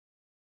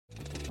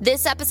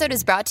This episode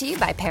is brought to you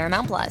by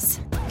Paramount Plus.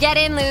 Get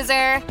in,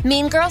 loser!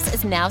 Mean Girls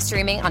is now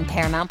streaming on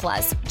Paramount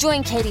Plus.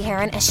 Join Katie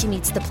Heron as she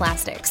meets the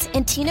plastics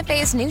in Tina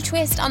Fey's new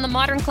twist on the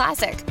modern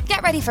classic.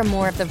 Get ready for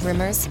more of the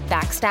rumors,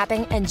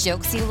 backstabbing, and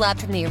jokes you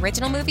loved from the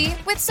original movie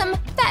with some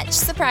fetch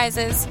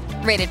surprises.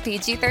 Rated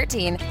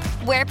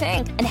PG-13. Wear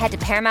pink and head to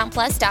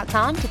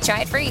ParamountPlus.com to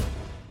try it free.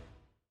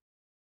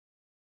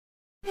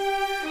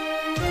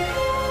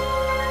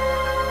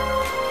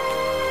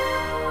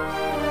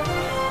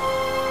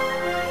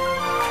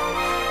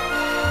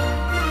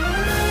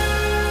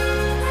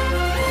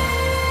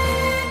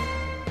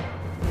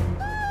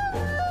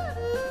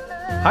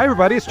 Hi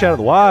everybody, it's Chad of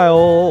the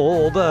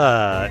Wild.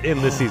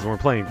 In this season we're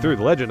playing through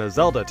The Legend of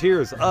Zelda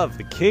Tears of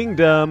the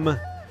Kingdom. In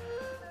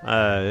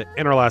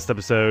our last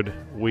episode,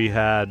 we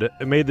had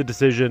made the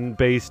decision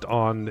based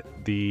on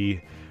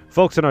the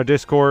folks in our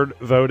Discord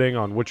voting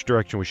on which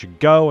direction we should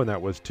go, and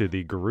that was to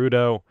the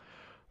Gerudo.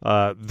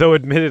 Though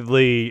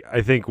admittedly,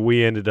 I think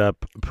we ended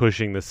up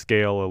pushing the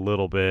scale a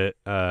little bit,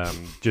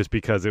 just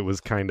because it was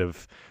kind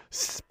of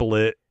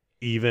split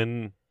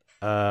even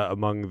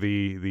among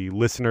the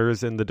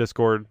listeners in the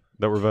Discord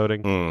that were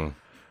voting.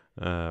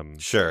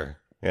 Sure,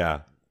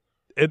 yeah.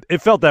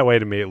 It felt that way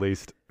to me, at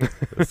least.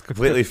 It's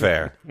completely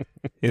fair.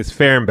 It's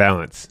fair and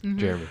balanced,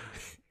 Jeremy.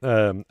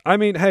 I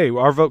mean, hey,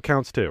 our vote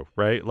counts too,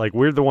 right? Like,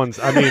 we're the ones,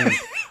 I mean,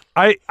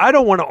 I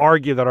don't want to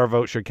argue that our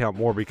vote should count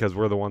more because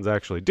we're the ones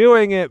actually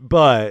doing it,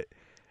 but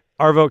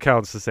our vote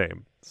counts the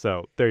same.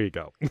 So there you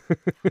go.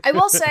 I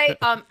will say,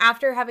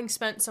 after having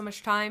spent so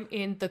much time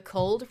in the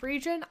cold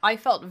region, I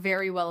felt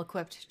very well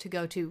equipped to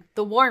go to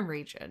the warm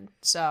region.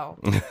 So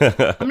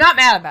I'm not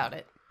mad about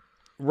it.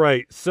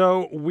 Right.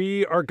 So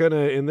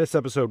in this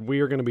episode,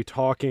 we are going to be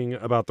talking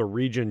about the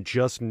region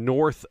just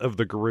north of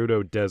the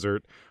Gerudo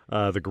Desert,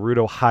 the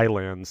Gerudo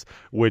Highlands,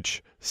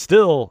 which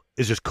still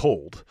is just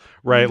cold,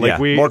 right? Like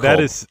more that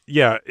cold. is,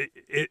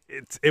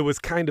 it was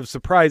kind of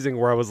surprising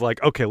where I was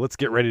like, okay, let's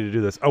get ready to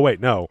do this. Oh, wait,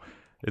 no.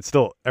 It's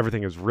still,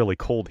 everything is really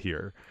cold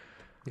here.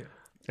 Yeah.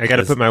 I got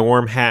to put my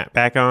warm hat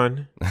back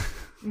on.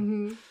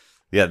 Mm-hmm.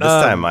 Yeah, this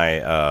time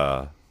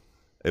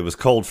it was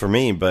cold for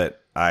me, but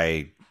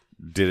I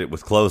did it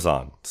with clothes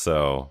on,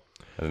 so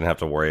I didn't have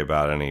to worry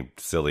about any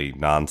silly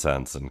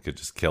nonsense and could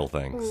just kill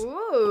things.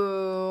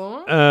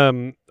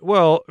 Ooh.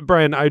 Well,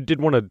 Brian, I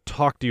did want to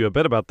talk to you a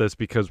bit about this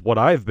because what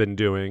I've been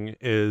doing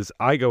is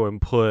I go and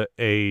put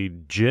a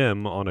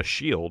gem on a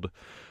shield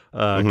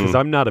because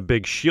I'm not a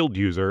big shield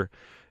user.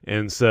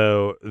 And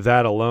so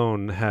that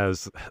alone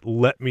has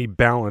let me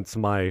balance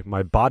my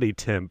body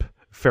temp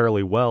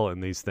fairly well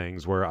in these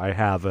things where I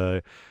have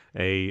a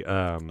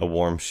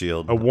warm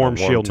shield. A warm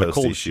shield and a toasty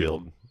cold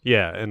shield.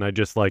 Yeah, and I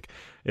just like,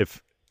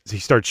 if he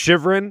starts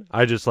shivering,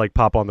 I just like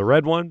pop on the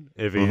red one.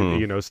 If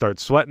he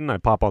starts sweating, I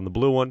pop on the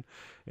blue one.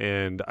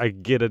 And I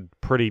get a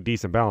pretty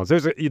decent balance.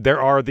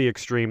 There are the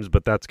extremes,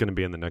 but that's going to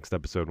be in the next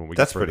episode when we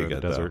get further in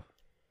the desert.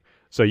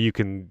 So you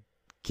can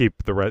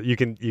keep you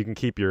can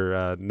keep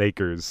your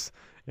nakers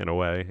in a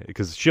way,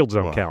 because shields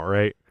don't count,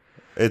 right?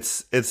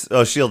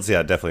 Shields,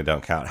 definitely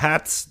don't count.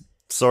 Hats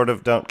sort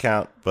of don't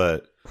count,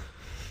 but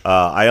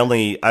I've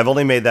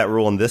only made that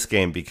rule in this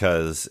game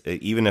because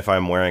even if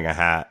I'm wearing a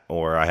hat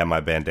or I have my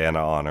bandana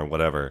on or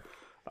whatever,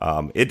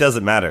 it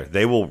doesn't matter.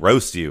 They will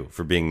roast you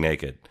for being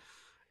naked.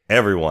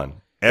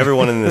 Everyone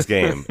in this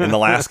game. In the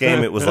last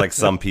game, it was like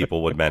some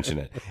people would mention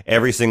it.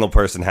 Every single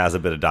person has a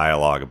bit of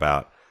dialogue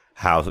about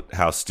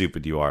how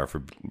stupid you are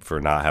for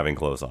not having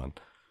clothes on.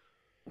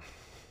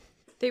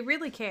 They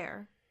really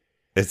care.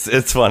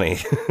 It's funny.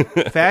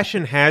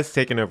 Fashion has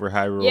taken over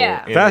Hyrule.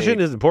 Yeah. Fashion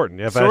is important.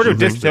 Yeah, sort of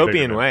fashion is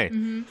dystopian way.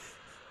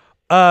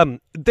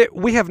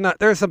 Mm-hmm.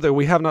 There's something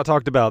we have not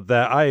talked about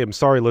that I am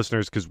sorry,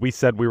 listeners, because we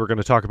said we were going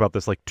to talk about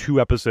this like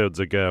 2 episodes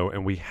ago,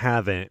 and we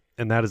haven't,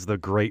 and that is the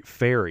Great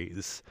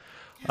Fairies.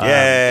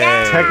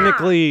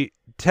 Yay!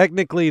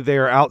 Technically,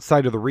 they're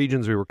outside of the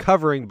regions we were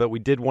covering, but we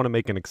did want to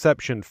make an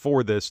exception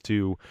for this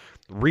to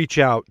reach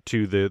out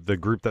to the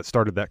group that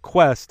started that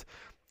quest,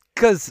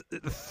 because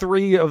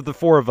 3 of the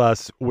 4 of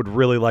us would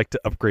really like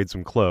to upgrade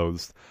some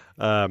clothes.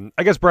 I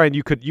guess, Brian,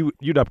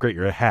 you'd upgrade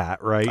your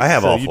hat, right? I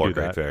have so all you 4 do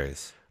Great that.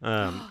 Fairies.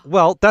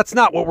 Well, that's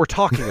not what we're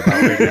talking about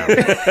right now.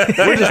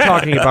 We're just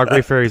talking about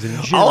Great Fairies in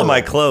general. All of my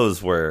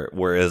clothes were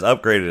as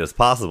upgraded as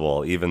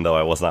possible, even though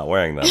I was not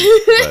wearing them.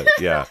 But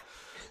yeah.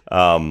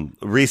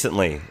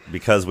 Recently,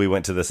 because we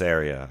went to this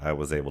area, I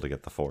was able to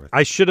get the 4th.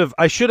 I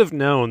should have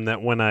known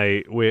that when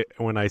I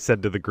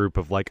said to the group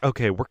of like,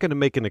 okay, we're going to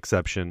make an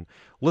exception.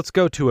 Let's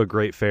go to a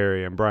Great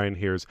Fairy, and Brian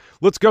hears,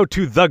 let's go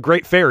to the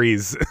Great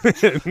Fairies.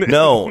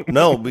 No,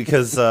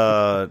 because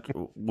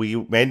we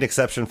made an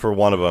exception for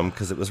one of them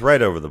because it was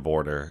right over the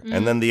border,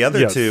 and then the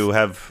other two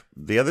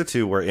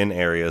were in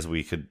areas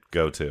we could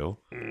go to.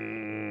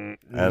 And,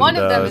 one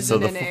of them is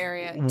in an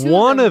area.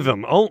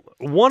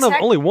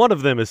 Only one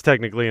of them is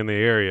technically in the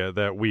area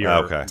that we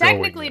are. Okay.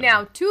 Technically,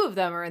 now 2 of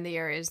them are in the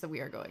areas that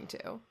we are going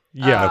to.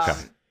 Yeah. Okay.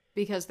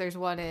 Because there's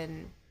one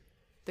in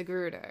the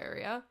Gerudo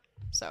area.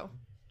 So.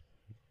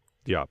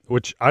 Yeah,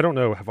 which I don't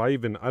know. I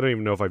don't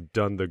even know if I've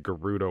done the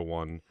Gerudo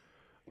one.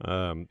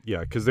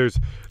 Because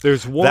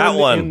there's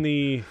one in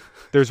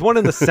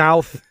the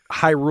South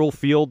Hyrule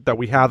Field that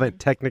we haven't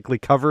technically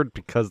covered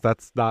because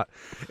that's not.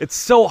 It's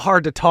so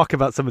hard to talk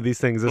about some of these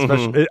things,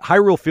 especially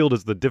Hyrule Field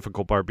is the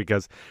difficult part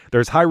because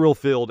there's Hyrule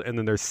Field and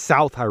then there's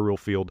South Hyrule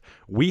Field.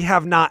 We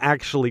have not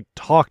actually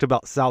talked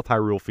about South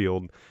Hyrule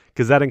Field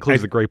because that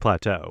includes the Great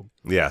Plateau.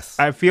 Yes.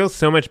 I feel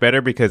so much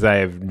better because I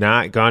have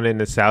not gone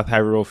into South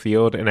Hyrule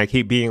Field, and I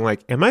keep being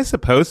like, am I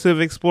supposed to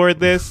have explored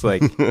this?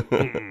 Like,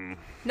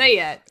 Not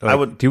yet.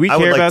 like, do we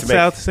care about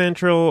South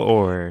Central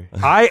or?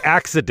 I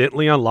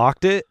accidentally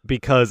unlocked it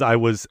because I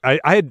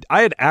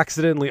had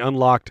accidentally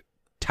unlocked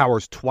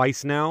towers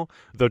twice now,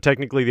 though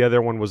technically the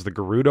other one was the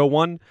Gerudo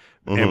one,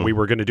 and we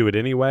were going to do it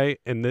anyway.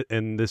 And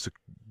this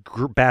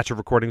batch of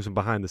recordings and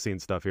behind the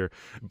scenes stuff here,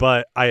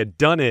 but I had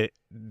done it,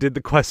 did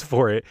the quest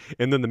for it,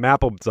 and then the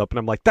map opens up, and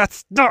I'm like,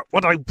 "That's not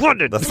what I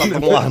wanted." That's not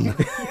the one.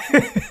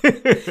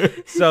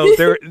 So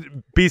there,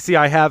 BC,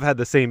 I have had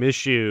the same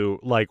issue,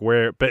 like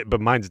but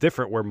mine's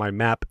different, where my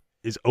map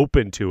is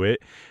open to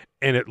it,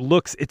 and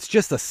it's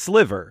just a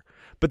sliver.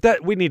 But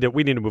that we need to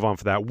move on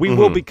for that. We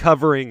will be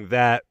covering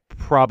that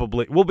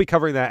probably. We'll be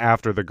covering that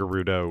after the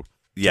Gerudo.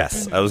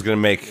 Yes, I was going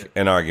to make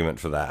an argument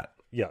for that.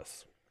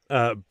 Yes,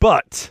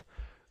 but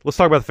let's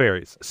talk about the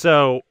fairies.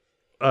 So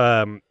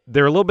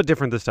they're a little bit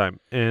different this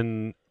time.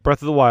 In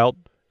Breath of the Wild,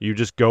 you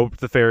just go to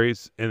the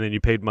fairies, and then you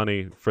paid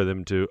money for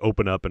them to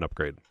open up and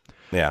upgrade.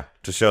 Yeah,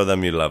 to show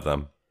them you love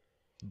them.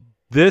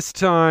 This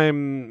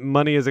time,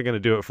 money isn't going to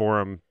do it for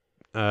them.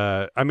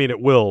 I mean, it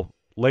will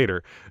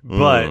later,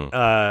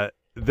 but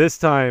this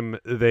time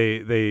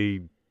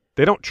they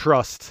don't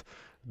trust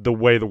the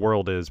way the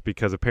world is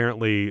because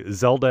apparently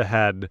Zelda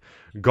had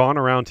gone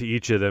around to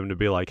each of them to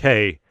be like,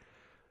 "Hey,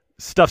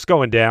 stuff's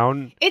going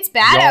down. It's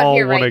bad out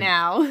here right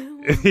now.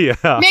 Yeah,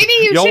 maybe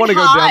you y'all should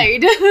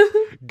hide.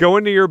 Go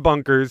into your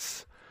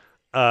bunkers,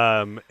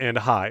 and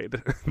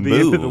hide. The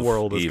end of the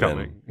world is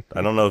coming."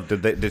 I don't know.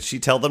 Did she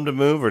tell them to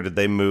move, or did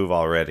they move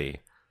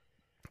already?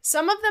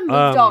 Some of them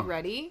moved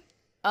already.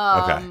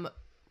 Okay.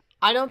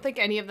 I don't think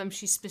any of them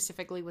she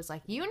specifically was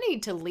like, "You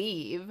need to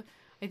leave."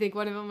 I think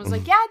one of them was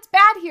like, "Yeah, it's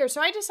bad here, so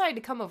I decided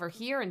to come over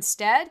here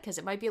instead because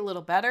it might be a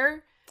little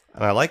better."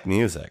 And I like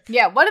music.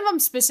 Yeah, one of them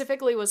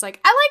specifically was like,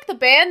 "I like the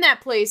band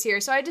that plays here,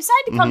 so I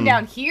decided to come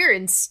down here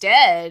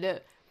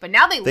instead." But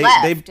now they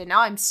left, and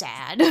now I'm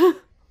sad.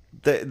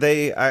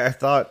 I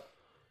thought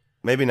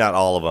maybe not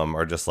all of them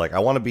are just like, I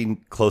want to be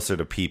closer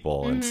to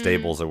people, and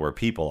stables are where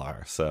people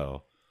are.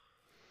 So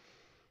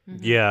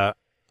yeah.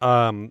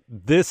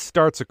 This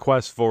starts a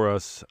quest for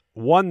us,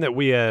 one that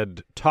we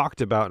had talked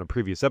about in a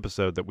previous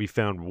episode, that we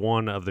found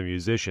one of the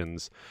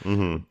musicians,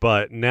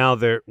 but now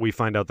we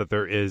find out that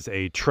there is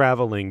a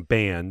traveling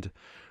band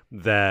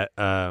that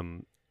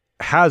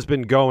has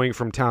been going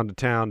from town to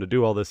town to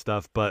do all this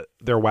stuff, but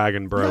their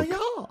wagon broke.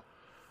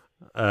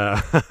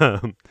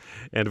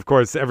 And of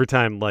course, every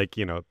time, like,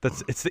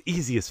 it's the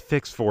easiest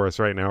fix for us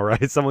right now,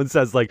 right? Someone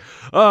says like,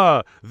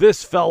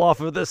 this fell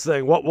off of this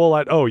thing. What will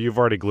I? Oh, you've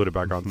already glued it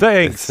back on.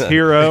 Thanks,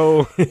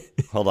 hero.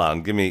 Hold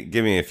on, give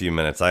me a few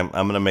minutes. I'm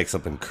gonna make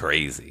something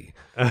crazy.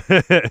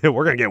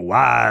 We're gonna get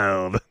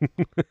wild.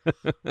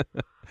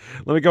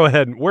 Let me go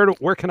ahead and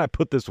where can I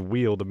put this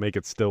wheel to make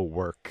it still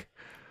work?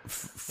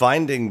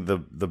 Finding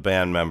the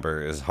band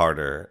member is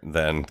harder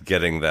than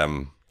getting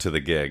them to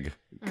the gig.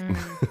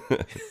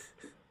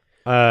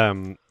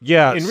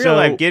 Yeah. In real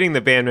life, getting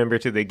the band member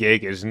to the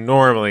gig is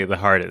normally the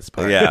hardest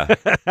part. Yeah.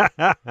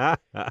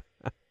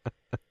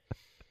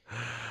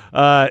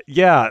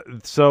 Yeah.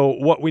 So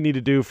what we need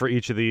to do for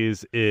each of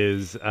these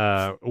is,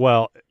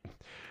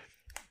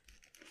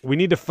 we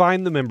need to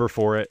find the member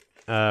for it.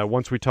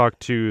 Once we talk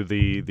to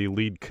the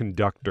lead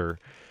conductor,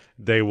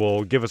 they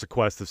will give us a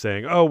quest of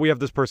saying, "Oh, we have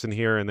this person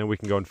here," and then we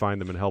can go and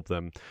find them and help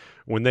them.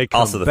 When they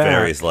come also, the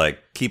fairies like,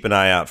 keep an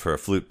eye out for a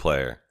flute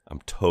player.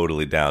 I'm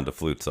totally down to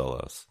flute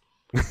solos.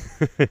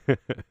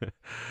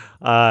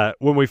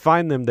 When we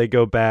find them, they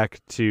go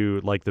back to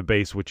like the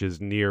base, which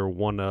is near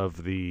one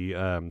of the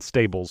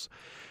stables,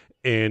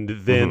 and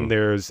then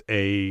there's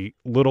a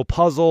little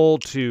puzzle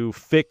to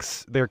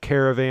fix their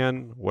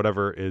caravan,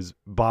 whatever is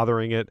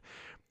bothering it,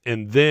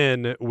 and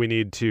then we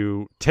need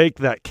to take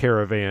that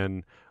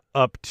caravan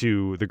up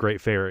to the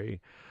Great Fairy,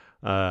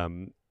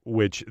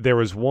 which there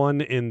was one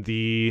in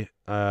the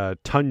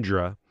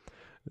tundra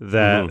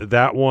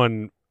that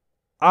one.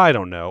 I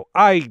don't know.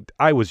 I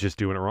was just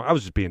doing it wrong. I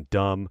was just being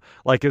dumb.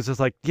 Like, it's just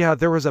like, yeah,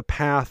 there was a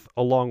path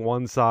along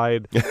one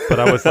side, but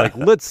I was like,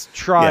 let's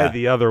try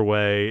the other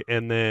way,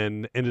 and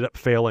then ended up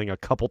failing a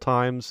couple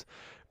times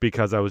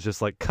because I was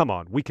just like, come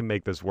on, we can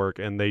make this work,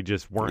 and they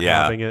just weren't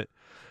having it.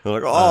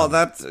 They're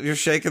like, you're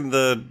shaking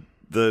the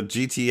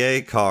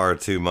GTA car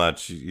too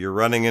much. You're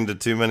running into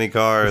too many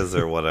cars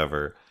or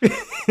whatever.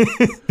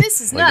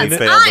 This is nuts.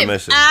 I'm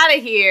out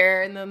of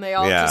here. And then they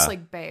all just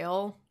like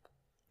bail.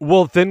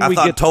 Well, then I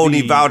thought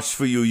Tony vouched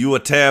for you. You a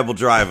terrible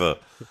driver.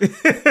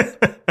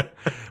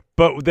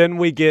 But then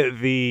we get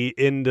the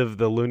end of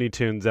the Looney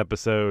Tunes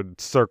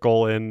episode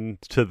circle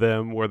into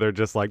them where they're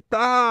just like,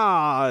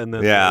 and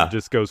then it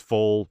just goes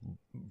full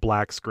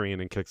black screen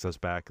and kicks us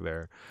back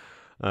there.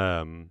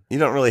 You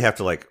don't really have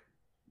to like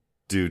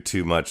do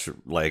too much.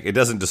 Like it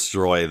doesn't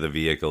destroy the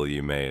vehicle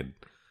you made.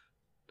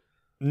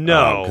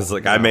 No, because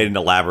I made an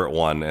elaborate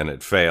one and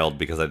it failed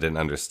because I didn't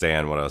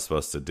understand what I was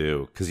supposed to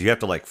do. Because you have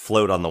to like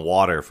float on the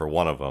water for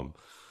one of them,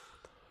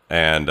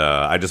 and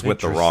I just went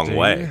the wrong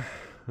way.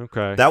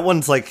 Okay, that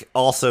one's like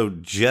also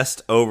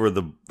just over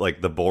the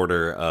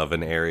border of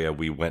an area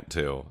we went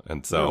to,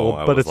 and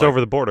so but it's over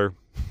the border.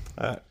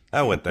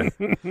 I went there,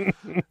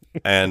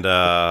 and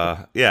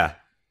yeah.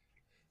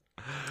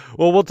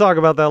 Well, we'll talk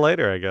about that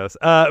later, I guess.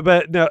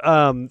 But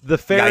no, the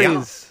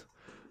fairies.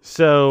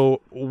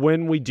 So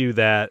when we do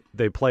that,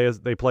 they play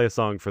a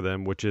song for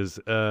them, which is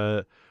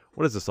what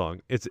is the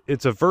song?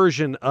 It's a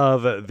version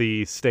of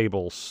the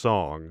stable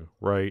song,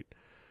 right?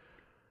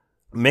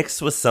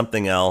 Mixed with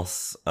something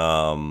else.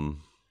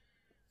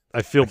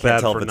 I feel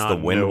bad tell for if it's not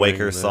the Wind Waker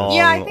knowing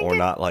song or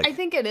not. Like I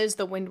think it is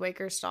the Wind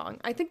Waker song.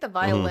 I think the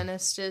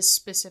violinist is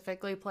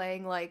specifically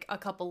playing like a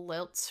couple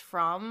lilts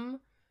from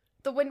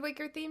the Wind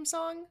Waker theme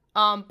song.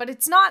 But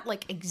it's not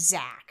like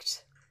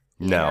exact.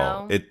 You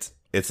know?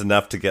 It's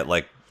enough to get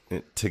like.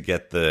 To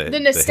get the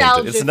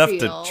nostalgia it's enough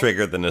feel. to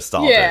trigger the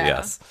nostalgia. Yeah.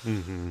 Yes.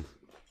 Mm-hmm.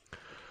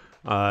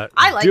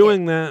 I like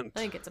doing it. that. I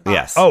think it's a bop.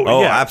 Yes.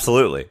 Oh, yeah.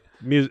 Absolutely.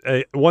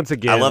 Once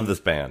again, I love this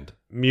band.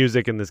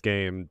 Music in this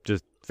game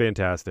just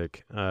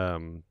fantastic.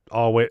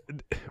 Always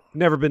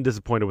never been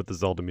disappointed with the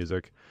Zelda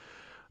music.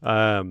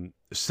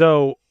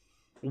 So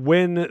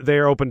when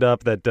they're opened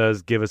up, that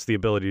does give us the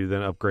ability to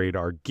then upgrade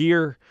our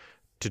gear.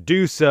 To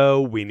do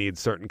so, we need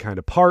certain kind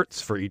of parts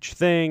for each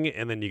thing,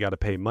 and then you got to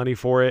pay money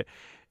for it.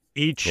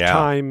 Each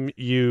time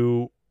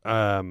you,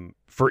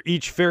 for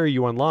each fairy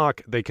you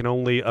unlock, they can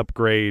only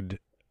upgrade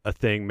a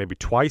thing maybe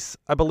twice,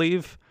 I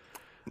believe.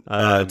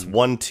 It's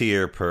one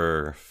tier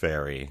per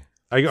fairy.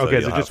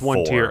 So just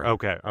one tier.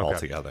 Okay.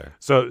 Altogether.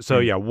 So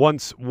yeah,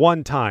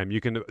 one time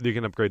you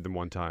can upgrade them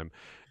one time,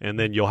 and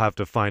then you'll have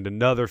to find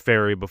another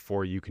fairy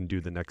before you can do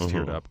the next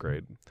tier to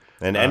upgrade.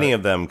 And any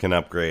of them can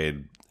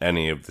upgrade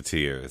any of the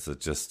tiers. It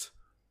just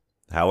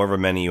however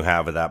many you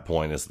have at that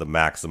point is the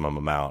maximum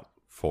amount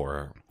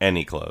for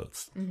any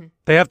clothes. Mm-hmm.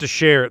 They have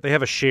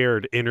a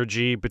shared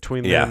energy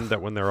between them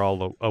that when they're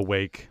all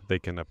awake, they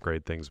can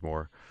upgrade things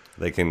more.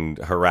 They can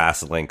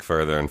harass Link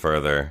further and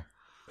further.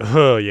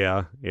 Oh,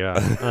 yeah.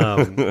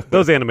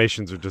 Those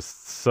animations are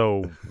just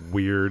so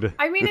weird.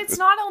 I mean, it's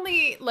not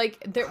only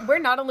like we're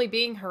not only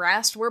being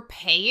harassed, we're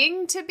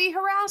paying to be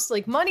harassed.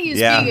 Like money is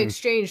being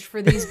exchanged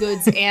for these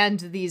goods and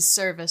these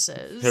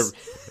services.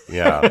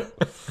 Yeah.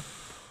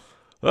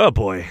 Oh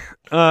boy.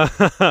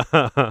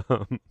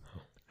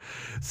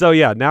 So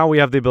yeah, now we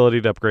have the ability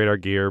to upgrade our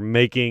gear,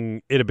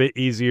 making it a bit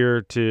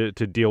easier to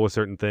deal with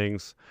certain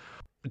things.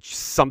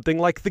 Something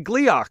like the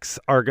Gleeoks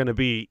are going to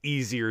be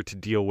easier to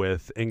deal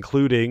with,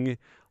 including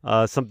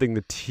something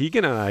that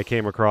Tegan and I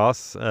came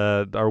across.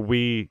 Can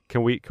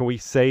we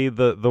say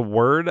the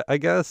word? I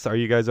guess. Are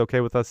you guys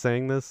okay with us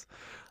saying this?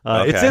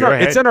 Okay.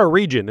 It's in our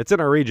region.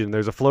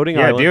 There's a floating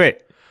island. Yeah, do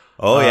it.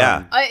 Oh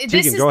yeah. This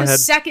Tegan, is go the ahead.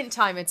 second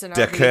time it's in our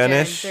Dekirnish.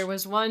 region. There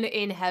was one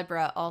in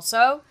Hebra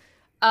also.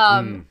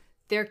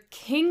 They're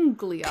king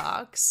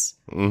Gleeoks.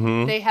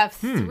 Mm-hmm. They have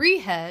 3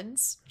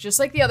 heads, just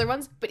like the other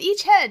ones, but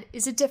each head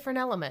is a different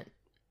element.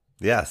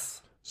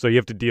 Yes. So you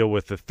have to deal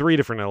with the 3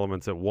 different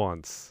elements at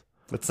once.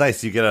 It's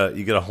nice. You get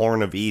a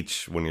horn of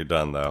each when you're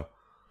done, though.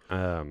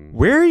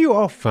 Where are you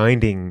all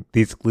finding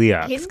these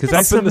Gleeoks?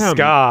 Because Up in the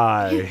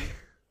sky.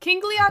 King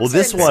Gleeoks. Well,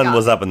 this are in the one sky.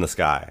 was up in the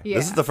sky. Yeah.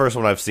 This is the first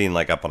one I've seen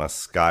like up on a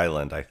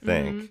skyland, I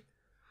think.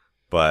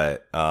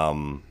 But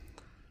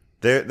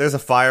there's a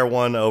fire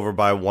one over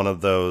by one of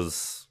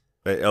those.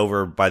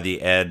 Over by the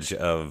edge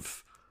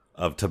of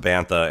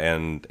Tabantha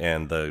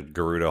and the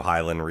Gerudo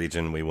Highland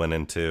region we went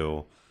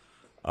into.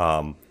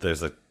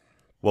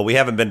 We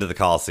haven't been to the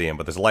Colosseum,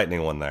 but there's a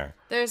lightning one there.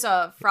 There's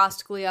a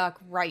Frost Gleeok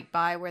right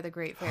by where the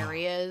Great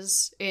Fairy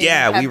is. In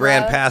Yeah, we Hebra.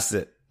 ran past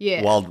it.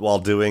 Yeah. While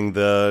doing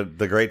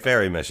the Great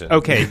Fairy mission.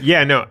 Okay,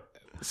 yeah, no.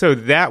 So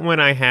that one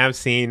I have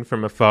seen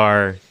from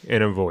afar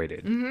and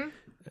avoided.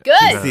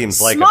 Good. Seems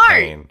like smart. a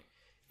pain.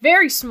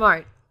 Very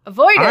smart.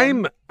 Avoid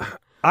it.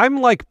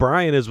 I'm like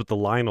Brian is with the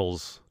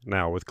Lionels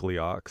now with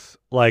Gleeoks.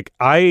 Like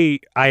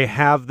I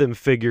have them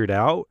figured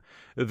out.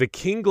 The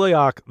King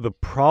Gleeok, the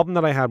problem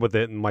that I had with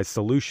it and my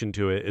solution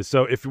to it is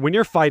so when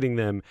you're fighting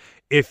them,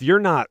 if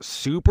you're not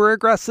super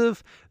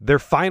aggressive, their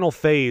final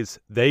phase,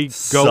 they go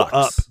Sucks.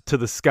 up to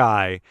the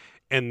sky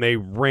and they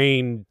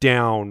rain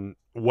down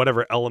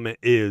whatever element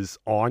is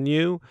on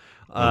you.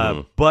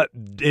 But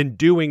in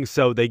doing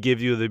so, they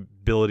give you the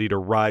ability to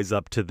rise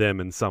up to them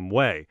in some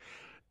way.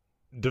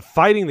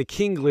 Fighting the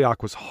King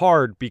Gleeok was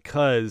hard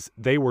because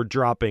they were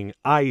dropping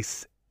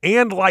ice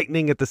and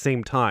lightning at the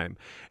same time.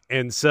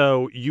 And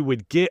so you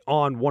would get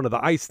on one of the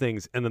ice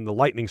things and then the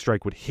lightning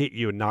strike would hit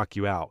you and knock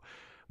you out.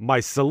 My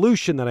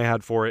solution that I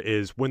had for it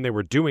is when they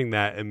were doing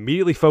that,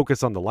 immediately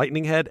focus on the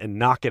lightning head and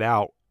knock it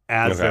out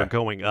as they're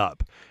going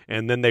up.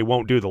 And then they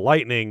won't do the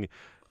lightning.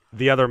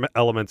 the other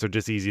elements are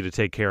just easy to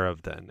take care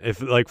of then.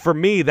 If like for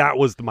me, that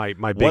was my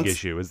big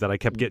issue is that I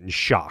kept getting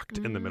shocked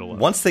in the middle of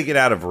it. Once they get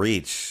out of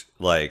reach,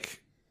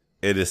 like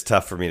it is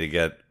tough for me to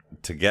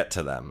get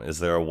to them. Is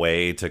there a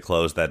way to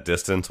close that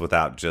distance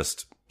without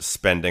just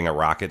spending a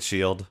rocket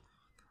shield?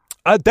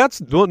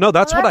 That's what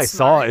I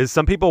saw smart. is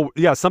some people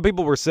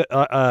were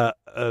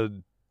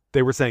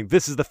they were saying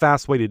this is the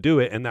fast way to do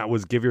it, and that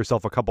was give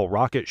yourself a couple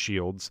rocket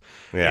shields.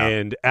 Yeah.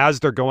 And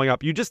as they're going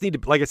up, you just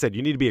need to, like I said,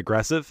 you need to be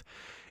aggressive.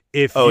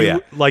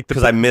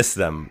 Because I miss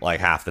them like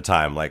half the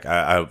time. Like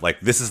I like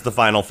this is the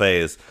final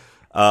phase.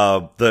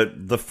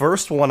 The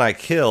first one I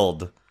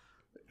killed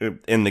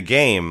in the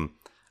game,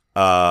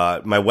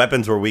 my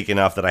weapons were weak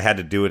enough that I had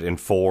to do it in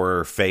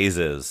 4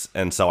 phases,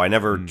 and so I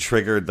never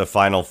triggered the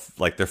final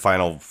their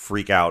final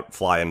freak out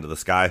fly into the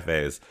sky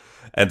phase.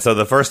 And so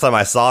the first time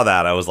I saw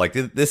that, I was like,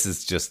 this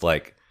is just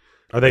like,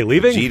 are they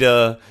leaving?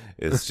 Vegeta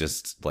is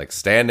just like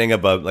standing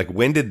above. Like,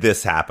 when did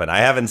this happen? I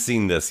haven't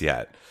seen this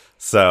yet.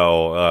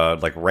 So,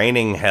 like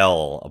raining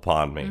hell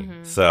upon me.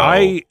 So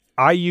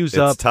I use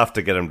it's tough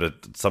to get them to.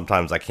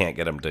 Sometimes I can't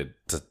get them to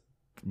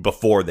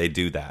before they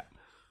do that.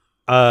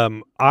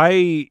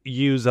 I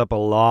use up a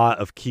lot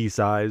of key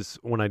size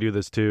when I do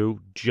this too,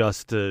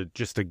 just to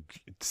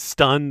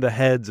stun the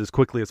heads as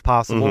quickly as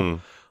possible.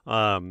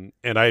 And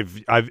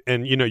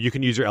and you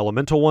can use your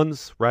elemental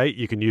ones, right?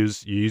 You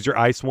use your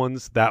ice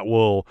ones that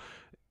will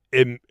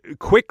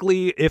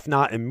quickly, if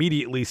not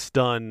immediately,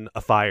 stun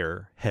a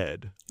fire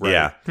head.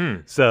 Right? Yeah.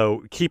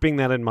 So keeping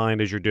that in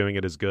mind as you're doing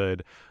it is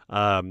good.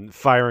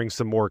 Firing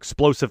some more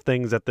explosive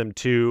things at them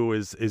too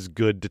is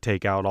good to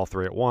take out all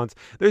 3 at once.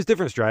 There's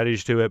different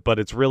strategies to it, but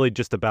it's really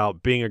just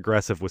about being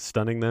aggressive with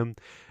stunning them.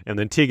 And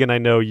then Tegan, I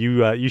know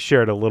you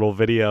shared a little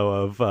video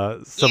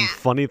of some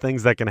funny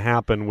things that can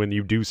happen when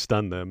you do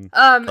stun them.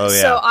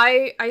 So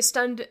I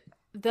stunned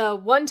the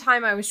one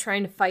time I was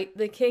trying to fight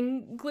the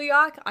King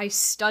Gleeok. I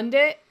stunned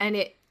it, and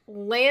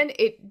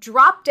it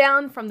dropped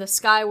down from the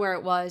sky where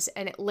it was,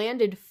 and it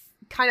landed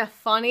kind of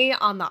funny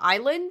on the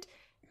island.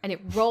 And it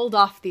rolled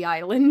off the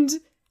island,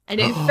 and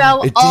it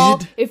fell all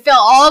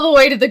the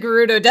way to the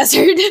Gerudo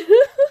Desert.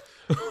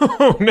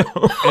 Oh no!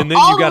 And then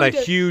you got a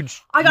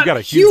huge chunk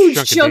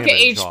of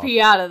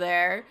HP out of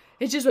there.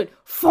 It just went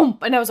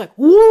thump, and I was like,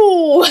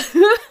 "Whoa!"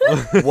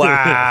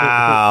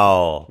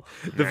 Wow.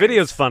 The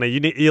video's funny.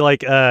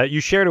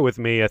 You shared it with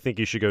me. I think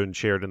you should go and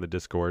share it in the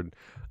Discord.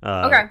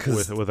 Okay.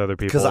 With other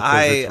people Because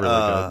it's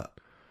really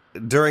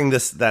good. During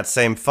that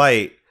same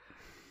fight,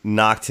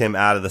 knocked him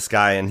out of the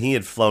sky, and he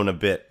had flown a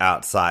bit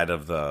outside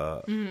of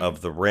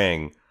the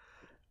ring,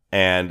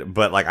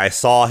 but like I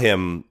saw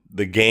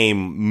the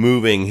game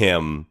moving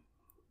him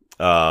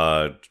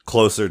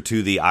closer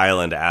to the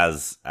island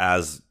as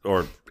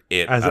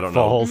it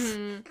falls.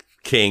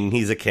 King,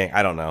 he's a king.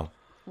 I don't know.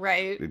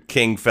 Right.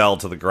 King fell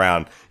to the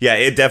ground. Yeah,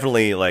 it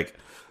definitely like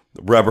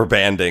rubber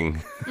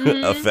banding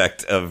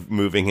effect of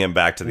moving him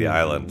back to the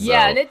island.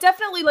 Yeah, so and it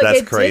definitely that's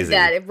it crazy. did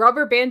that. It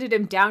rubber banded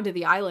him down to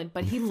the island,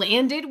 but he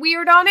landed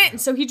weird on it,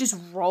 and so he just he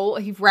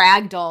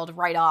ragdolled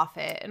right off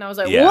it. And I was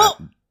like, whoa!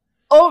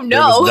 Oh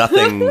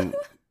no.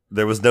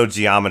 There was no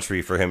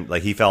geometry for him.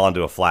 Like, he fell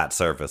onto a flat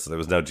surface. So there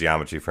was no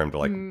geometry for him to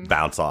like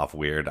bounce off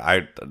weird.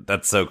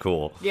 That's so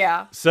cool.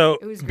 Yeah. So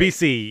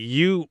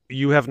BC,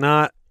 you have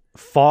not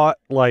fought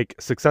like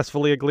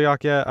successfully a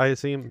Gleeok yet, I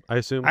assume.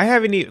 I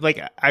haven't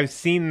I've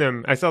seen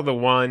them. I saw the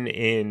one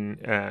in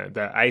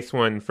the ice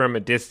one from a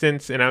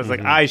distance, and I was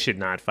like, I should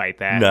not fight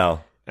that.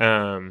 No.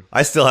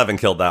 I still haven't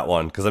killed that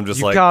one because I'm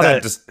just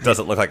that just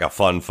doesn't look like a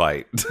fun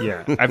fight.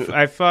 Yeah.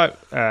 I've fought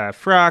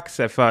Frox,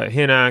 I've fought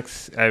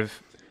Hinox,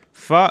 I've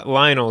fought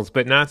Lionels,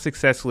 but not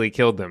successfully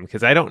killed them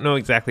because I don't know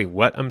exactly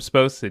what I'm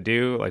supposed to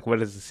do. Like, what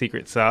is the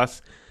secret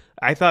sauce?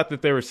 I thought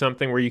that there was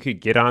something where you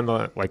could get on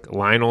the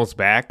Lionel's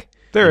back.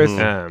 There is.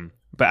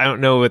 But I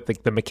don't know what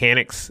the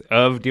mechanics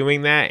of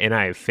doing that, and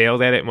I have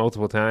failed at it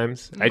multiple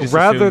times. I just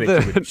rather him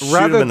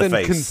in the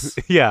face.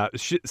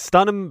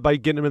 Stun him by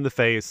getting him in the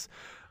face.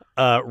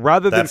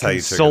 Rather than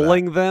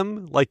consoling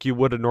them like you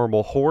would a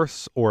normal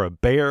horse or a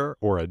bear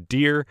or a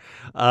deer,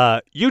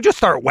 you just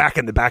start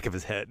whacking the back of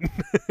his head.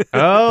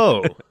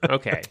 Oh,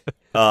 okay.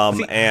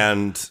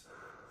 And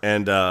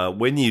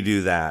when you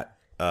do that,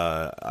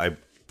 I'm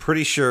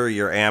pretty sure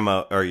your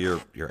ammo or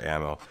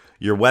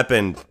your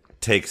weapon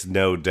takes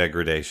no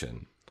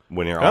degradation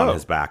when you're on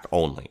his back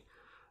only.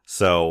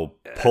 So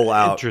pull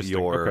out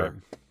your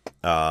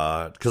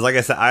because like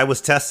I said, I was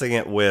testing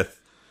it with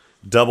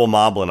double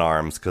Moblin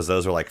arms because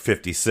those are like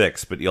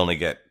 56, but you only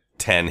get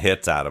 10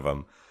 hits out of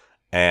them.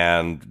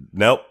 And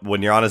nope,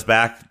 when you're on his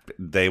back,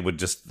 they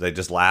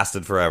just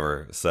lasted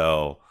forever.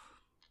 So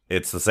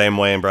it's the same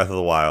way in Breath of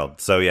the Wild.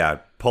 So yeah,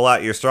 pull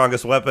out your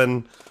strongest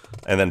weapon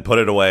and then put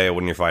it away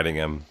when you're fighting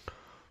him.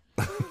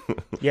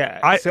 Yeah,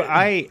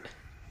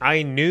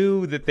 I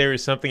knew that there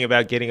was something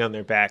about getting on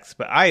their backs,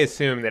 but I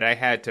assumed that I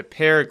had to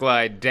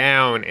paraglide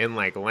down and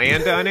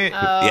land on it.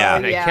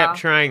 And I kept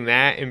trying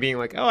that and being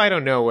like, I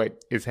don't know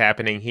what is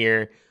happening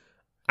here.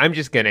 I'm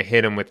just going to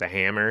hit him with the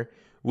hammer,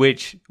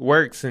 which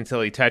works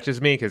until he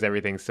touches me because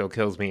everything still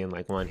kills me in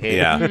like one hit.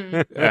 Yeah.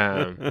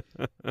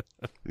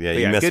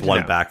 You missed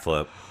one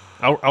backflip.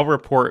 I'll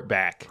report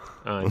back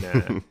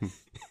on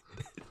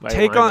my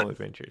Lionel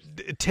adventures.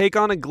 Take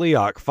on a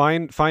Gleeok.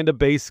 Find a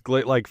base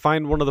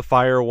find one of the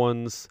fire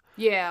ones.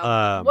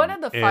 Yeah, one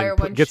of the fire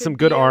ones. Get some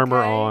good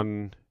armor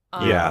okay.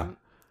 on.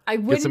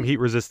 Get some heat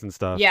resistant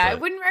stuff. Yeah, I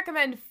wouldn't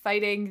recommend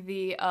fighting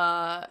the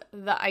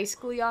ice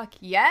Gleeok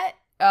yet.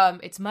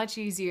 It's much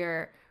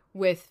easier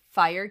with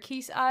fire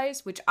Keese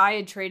eyes, which I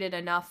had traded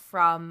enough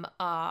from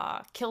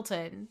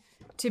Kilton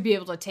to be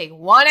able to take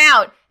one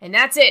out, and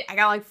that's it. I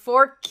got like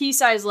 4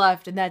 Keese eyes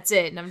left, and that's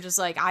it. And I'm just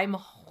like, I'm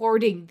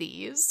hoarding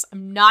these.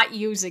 I'm not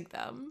using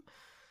them.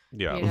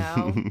 Yeah. You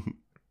know?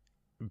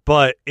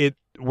 But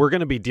we're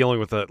going to be dealing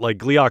with like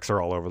Gleeoks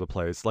are all over the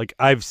place. Like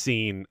I've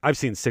seen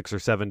 6 or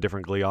 7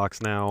 different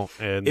Gleeoks now,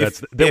 and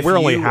we're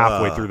only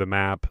halfway through the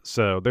map,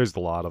 so there's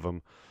a lot of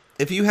them.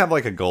 If you have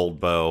like a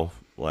gold bow,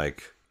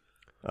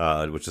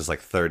 which is like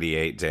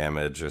 38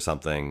 damage or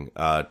something,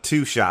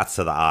 2 shots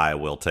to the eye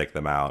will take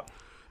them out.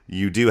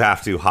 You do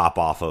have to hop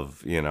off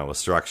of, a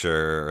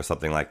structure or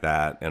something like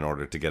that in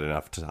order to get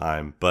enough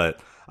time.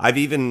 But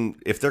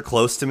if they're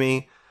close to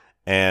me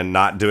and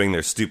not doing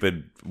their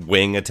stupid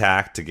wing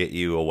attack to get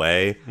you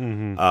away,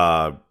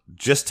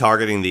 just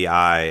targeting the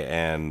eye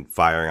and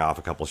firing off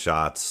a couple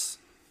shots,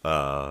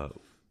 will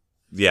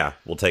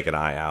take an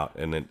eye out,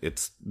 and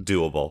it's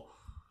doable.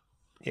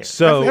 Yeah.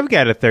 So I've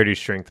got a 30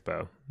 strength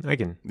bow. I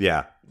can.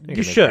 Yeah,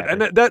 you should,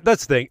 and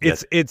that's the thing.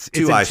 It's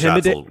 2 eye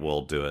shots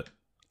will do it.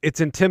 It's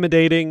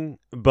intimidating,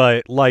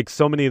 but like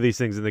so many of these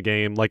things in the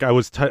game, like I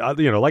was,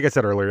 like I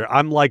said earlier,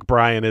 I'm like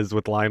Brian is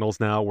with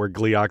Lionel's now, where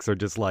Gleeoks are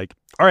just like,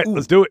 all right,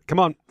 let's do it. Come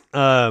on.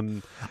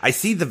 I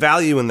see the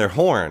value in their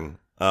horn,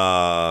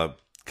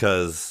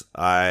 because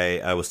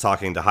I was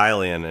talking to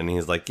Hylian, and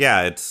he's like,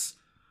 yeah, it's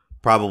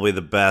probably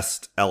the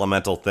best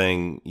elemental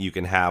thing you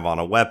can have on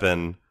a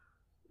weapon,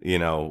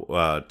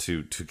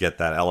 to get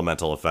that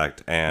elemental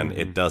effect, and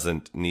it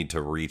doesn't need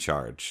to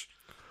recharge.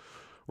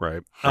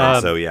 Right.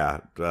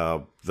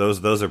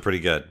 Those are pretty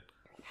good.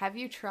 Have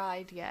you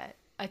tried yet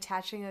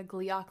attaching a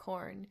Gleeok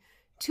horn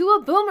to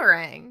a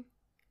boomerang?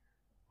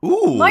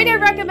 Ooh. Might I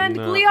recommend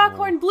Gleeok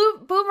horn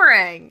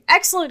boomerang?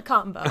 Excellent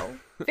combo.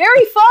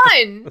 Very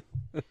fun.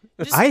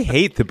 I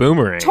hate the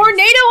boomerang.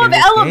 Tornado of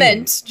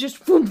elements.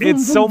 Just boom, boom,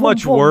 it's boom, so boom,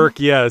 much boom. work,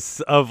 yes,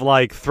 of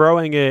like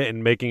throwing it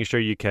and making sure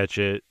you catch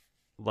it.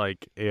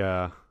 Like,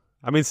 yeah.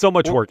 I mean, so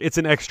much work. It's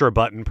an extra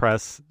button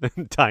press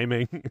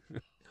timing.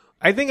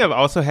 I think I've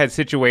also had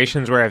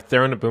situations where I've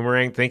thrown a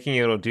boomerang thinking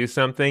it'll do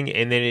something,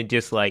 and then it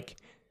just like,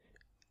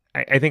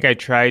 I think I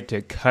tried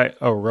to cut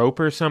a rope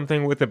or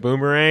something with a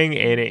boomerang,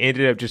 and it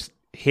ended up just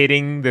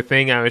hitting the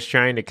thing I was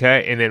trying to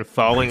cut and then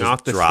falling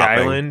off the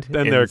skyland.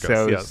 And there it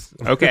goes, yes.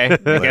 Okay, I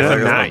guess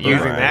I'm not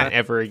using that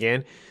ever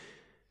again.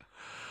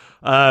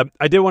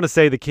 I did want to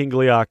say the King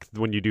Gleeok,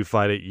 when you do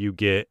fight it, you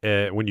get,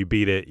 when you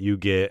beat it, you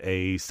get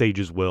a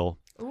Sage's Will.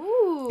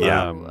 Ooh,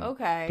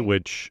 okay.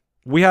 Which...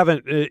 We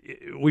haven't.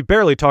 We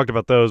barely talked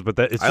about those, but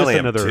it's just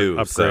another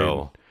upgrade.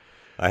 So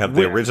I have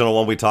the original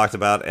one we talked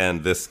about,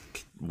 and this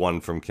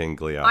one from King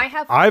Gleeok.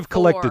 I've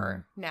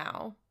collected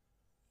now.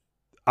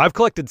 I've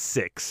collected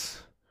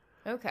 6.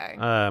 Okay.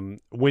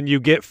 When you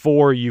get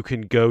 4, you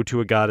can go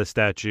to a goddess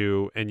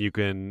statue, and you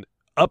can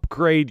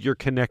upgrade your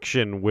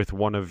connection with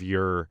one of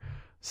your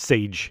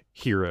sage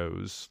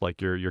heroes,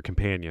 like your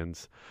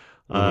companions.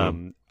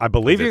 I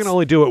believe you can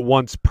only do it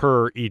once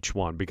per each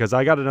one, because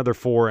I got another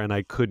 4 and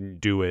I couldn't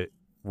do it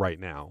right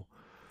now.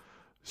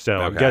 So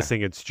I'm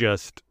guessing it's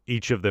just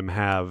each of them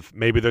have,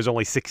 maybe there's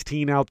only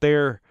 16 out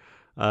there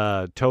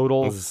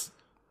total. Is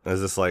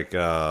this like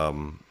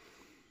cutting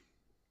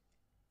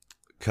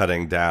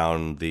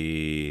down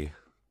the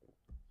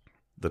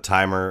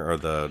timer or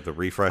the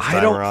refresh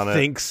timer on it? I don't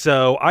think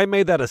so. I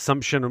made that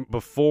assumption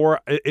before.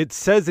 It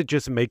says it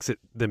just makes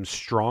them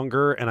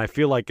stronger, and I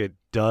feel like it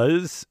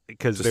does,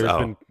 because there's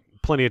been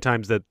plenty of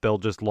times that they'll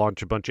just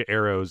launch a bunch of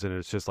arrows, and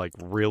it's just like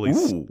really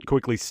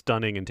quickly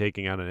stunning and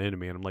taking out an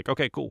enemy, and I'm like,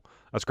 okay, cool,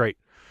 that's great.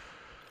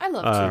 I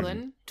love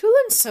Tulin.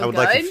 Tulin's so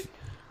good.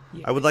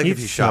 I would like if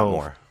you shot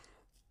more.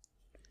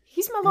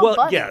 He's my little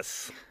buddy.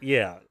 Yes,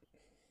 yeah.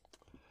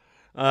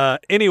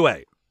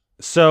 Anyway.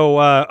 So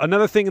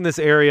another thing in this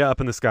area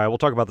up in the sky, we'll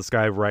talk about the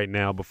sky right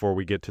now before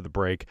we get to the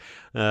break.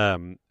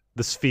 The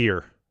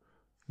sphere.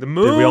 The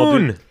moon. Did we all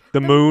do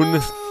the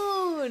moon.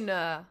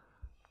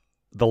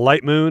 The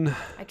light moon.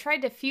 I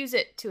tried to fuse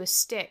it to a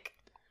stick.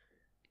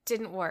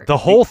 Didn't work. The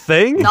whole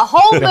thing? The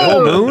whole moon. The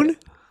whole moon?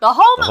 The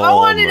whole moon. I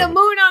wanted a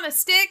moon on a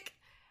stick,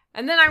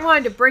 and then I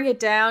wanted to bring it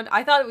down.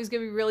 I thought it was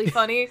going to be really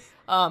funny,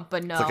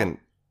 but no.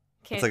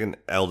 It's like an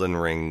Elden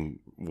Ring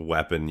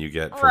weapon you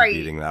get from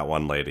beating that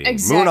one lady.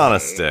 Exactly. Moon on a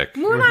stick.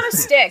 Moon on a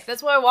stick.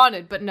 That's what I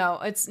wanted, but no,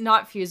 it's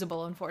not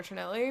fusible,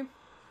 unfortunately.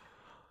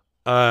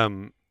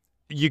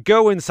 You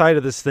go inside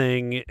of this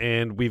thing,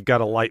 and we've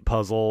got a light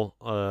puzzle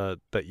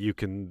that you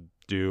can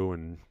do,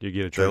 and you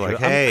get a treasure. They're like,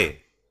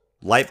 hey,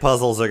 light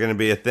puzzles are going to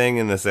be a thing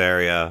in this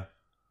area.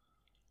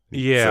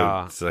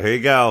 Yeah. So here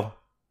you go.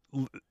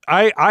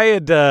 I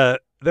had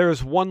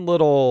there's one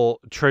little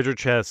treasure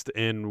chest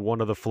in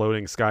one of the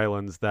floating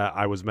skylands that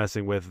I was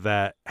messing with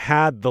that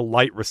had the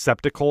light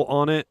receptacle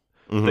on it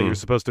that you're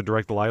supposed to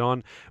direct the light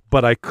on,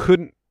 but I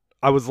couldn't.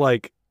 I was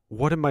like,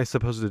 what am I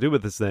supposed to do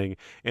with this thing?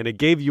 And it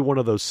gave you one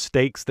of those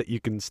stakes that you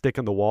can stick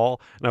in the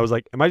wall, and I was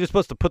like, am I just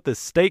supposed to put this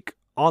stake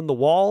on the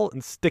wall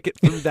and stick it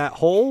through that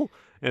hole?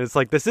 And it's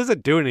like, this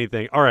isn't doing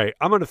anything. All right,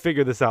 I'm going to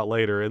figure this out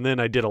later. And then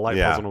I did a light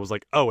puzzle and I was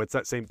like, oh, it's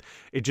that same.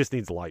 It just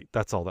needs light.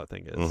 That's all that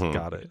thing is.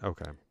 Got it.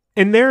 Okay.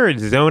 And there are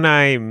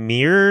Zonai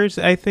mirrors,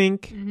 I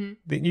think,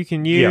 that you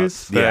can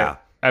use. Yes. Yeah.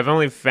 I've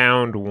only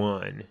found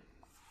one.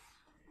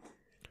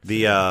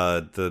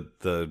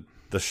 The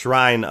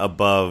shrine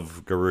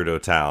above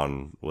Gerudo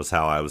Town was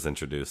how I was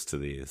introduced to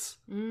these.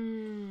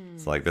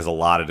 It's like there's a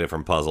lot of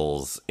different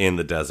puzzles in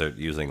the desert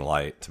using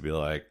light to be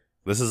like,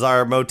 this is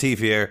our motif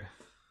here.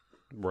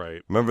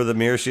 Right. Remember the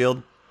mirror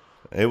shield?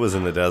 It was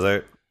in the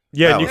desert.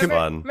 Yeah, that you was can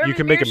fun. you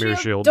can make a mirror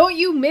shield. Don't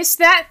you miss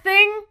that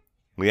thing?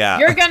 Yeah.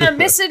 You're gonna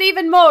miss it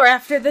even more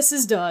after this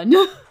is done.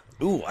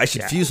 Ooh, I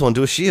should fuse one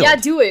to a shield. Yeah,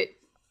 do it.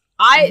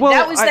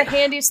 That was the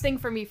handiest thing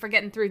for me for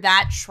getting through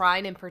that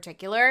shrine in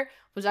particular,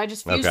 was I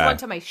just fused one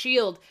to my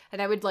shield,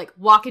 and I would like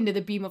walk into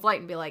the beam of light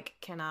and be like,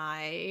 can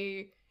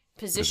I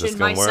position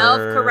myself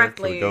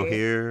correctly? Can we go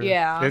here?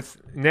 Yeah. It's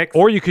next.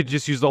 Or you could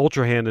just use the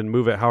ultra hand and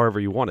move it however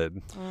you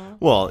wanted.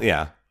 Well,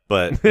 yeah,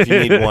 but if you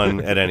need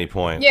one at any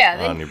point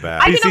on your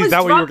back. I DC, can always is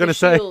that what you drop were gonna the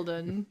say? shield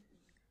and...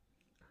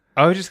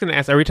 I was just going to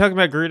ask, are we talking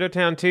about Gerudo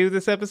Town 2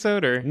 this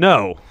episode? Or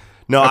No.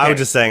 No, I Okay. was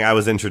just saying I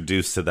was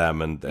introduced to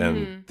them, and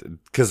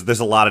because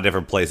there's a lot of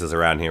different places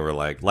around here where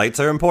like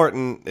lights are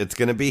important. It's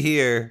gonna be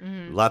here.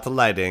 Lots of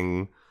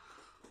lighting.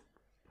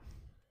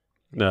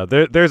 No,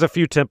 there's a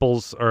few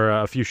temples or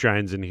a few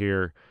shrines in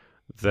here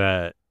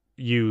that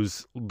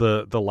use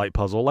the light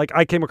puzzle. Like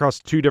I came across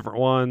 2 different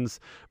ones,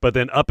 but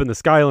then up in the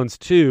Skylands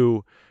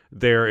too,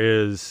 there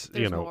is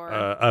There's more.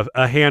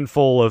 a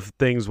handful of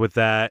things with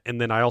that, and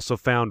then I also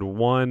found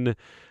one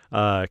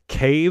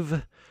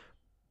cave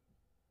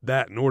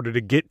that in order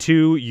to get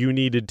to, you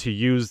needed to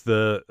use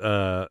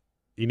you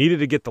needed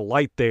to get the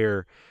light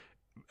there.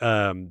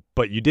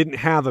 But you didn't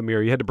have a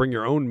mirror. You had to bring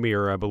your own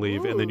mirror, I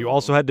believe. And then you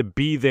also had to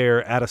be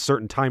there at a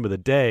certain time of the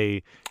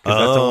day because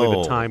that's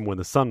only the time when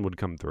the sun would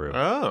come through.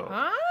 Oh.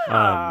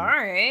 all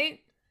right.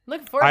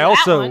 Looking forward I to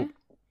also, that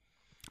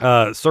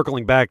one.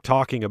 Circling back,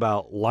 talking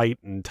about light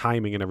and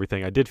timing and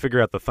everything, I did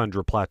figure out the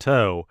Thundra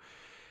Plateau.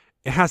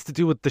 It has to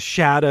do with the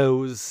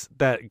shadows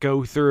that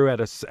go through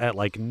at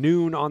like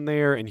noon on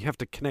there, and you have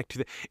to connect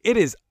to it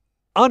is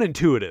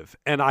unintuitive,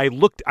 and I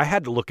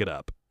had to look it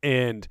up,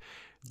 and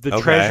the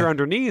treasure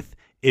underneath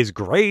is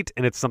great,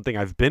 and it's something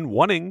I've been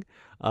wanting.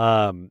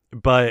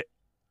 But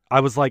I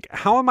was like,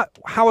 how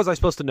was I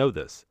supposed to know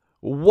this?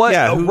 What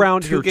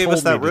around here gave told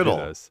us that me to riddle?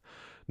 do this?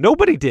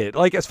 Nobody did.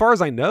 Like, as far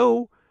as I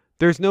know,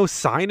 there's no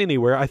sign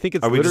anywhere. I think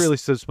it's literally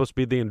supposed to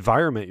be the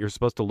environment. You're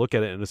supposed to look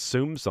at it and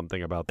assume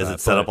something about that. Is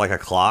it set up like a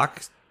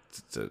clock?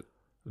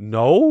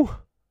 No.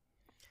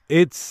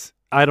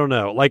 I don't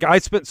know. Like, I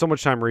spent so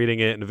much time reading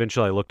it, and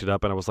eventually I looked it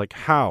up, and I was like,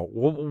 how?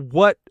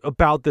 What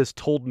about this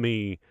told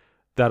me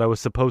that I was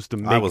supposed to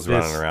make I was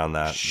this running around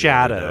that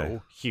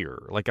shadow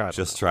here? Like, I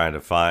just trying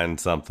to find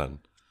something.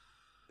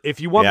 If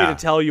you want me to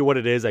tell you what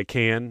it is, I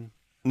can.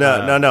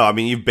 No. I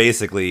mean, you've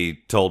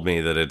basically told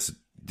me that it's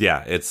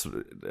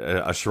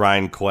a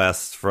shrine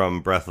quest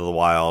from Breath of the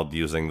Wild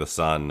using the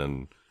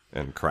sun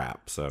and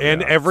crap. So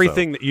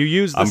everything that you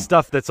use the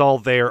stuff that's all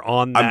there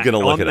on that. I'm gonna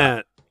look it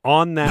up.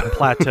 On that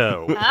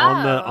plateau.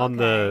 on okay.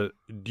 the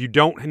you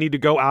don't need to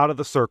go out of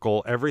the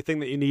circle. Everything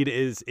that you need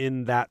is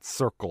in that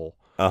circle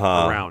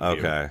around you.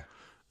 Okay.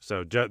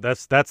 So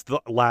that's the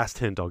last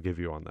hint I'll give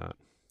you on that.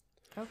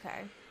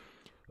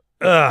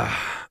 Okay.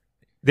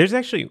 There's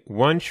actually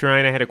one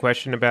shrine I had a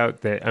question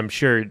about that I'm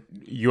sure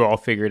you all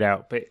figured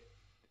out, but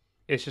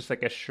it's just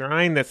like a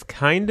shrine that's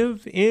kind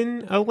of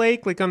in a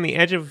lake, like on the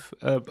edge of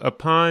a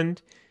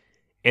pond,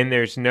 and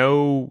there's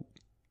no...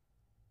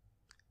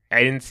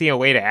 I didn't see a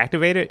way to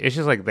activate it. It's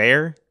just like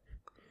there.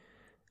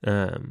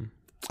 It's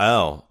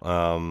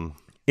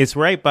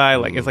right by,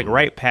 like, it's like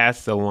right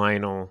past the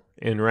Lionel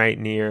and right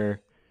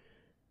near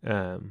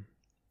one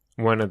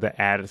of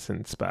the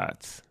Addison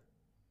spots.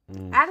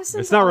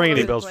 Addison's It's not all ringing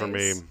any over the bells for me.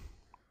 place.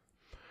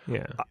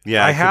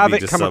 Yeah. I it could have be it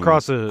just come some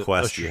across a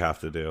quest a you have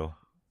to do.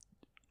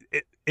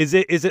 Is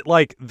it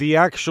like the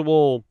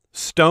actual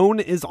stone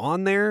is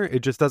on there? It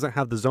just doesn't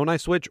have the Zonai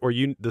switch, or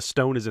the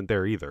stone isn't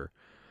there either?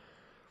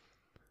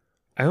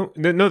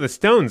 No, the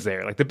stone's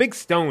there. Like, the big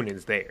stone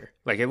is there.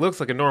 Like, it looks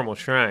like a normal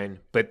shrine,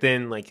 but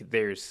then, like,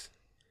 there's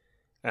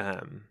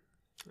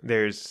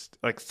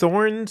like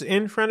thorns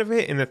in front of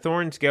it, and the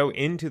thorns go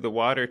into the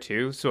water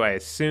too. So I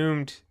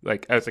assumed,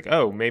 like, I was like,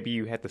 oh, maybe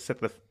you had to set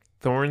the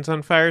thorns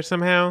on fire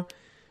somehow.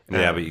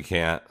 Yeah, but you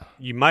can't.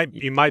 You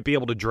might be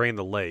able to drain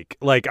the lake.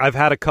 Like, I've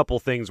had a couple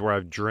things where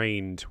I've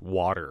drained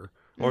water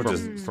Or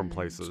from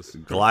places.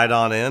 Glide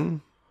on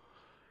in?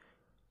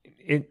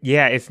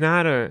 It's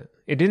not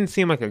it didn't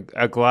seem like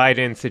a glide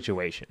in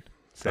situation.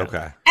 So.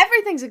 Okay.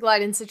 Everything everything's a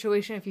glide-in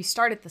situation if you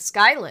start at the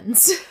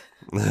Skylands.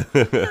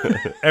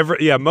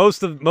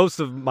 Most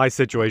of my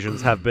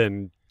situations have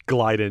been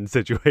glide-in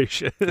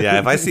situations. Yeah,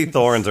 if I see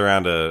thorns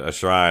around a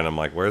shrine, I'm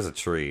like, where's a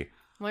tree?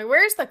 I'm like,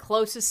 where's the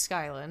closest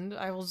Skyland?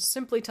 I will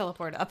simply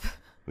teleport up.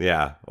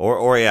 Yeah,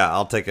 or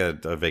I'll take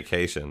a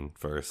vacation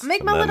first. Make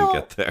and my then little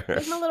get there.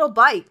 Make my little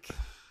bike.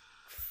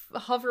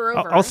 Hover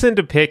over. I'll send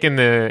a pic in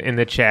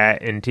the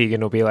chat, and Tegan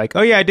will be like,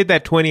 "Oh yeah, I did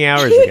that 20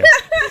 hours ago."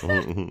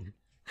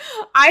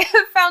 I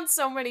have found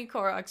so many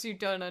Koroks you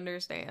don't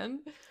understand.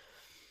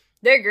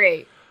 They're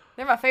great.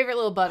 They're my favorite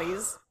little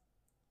buddies.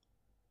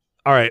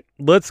 All right,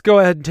 let's go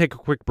ahead and take a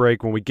quick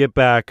break. When we get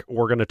back,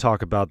 we're going to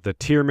talk about the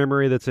tier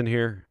memory that's in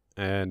here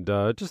and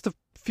just a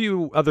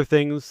few other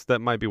things that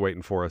might be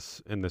waiting for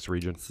us in this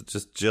region. So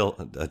just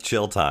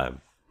chill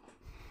time.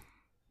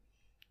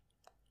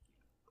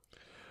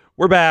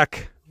 We're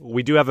back.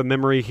 We do have a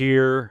memory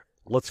here.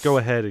 Let's go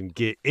ahead and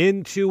get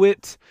into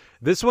it.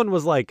 This one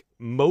was like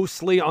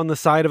mostly on the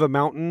side of a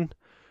mountain.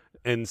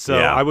 And so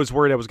I was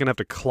worried I was going to have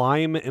to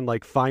climb and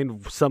like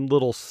find some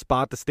little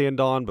spot to stand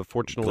on. But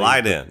fortunately,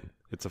 glide in.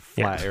 It's a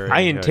flat area.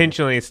 I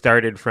intentionally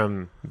started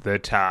from the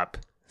top.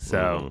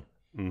 So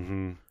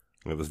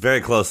It was very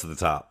close to the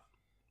top.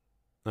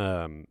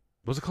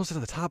 Was it closer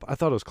to the top? I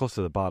thought it was close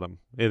to the bottom.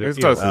 It was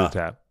close to the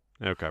top.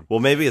 Okay. Well,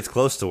 maybe it's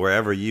close to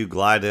wherever you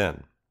glide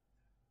in.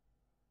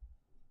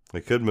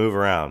 It could move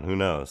around. Who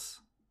knows?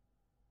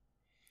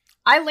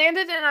 I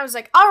landed and I was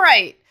like, all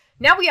right,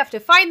 now we have to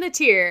find the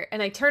tier.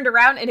 And I turned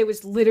around and it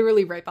was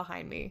literally right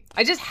behind me.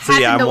 I just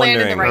happened to land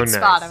in the right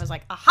spot. I was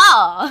like,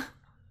 aha!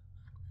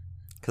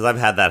 Because I've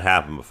had that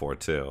happen before,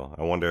 too.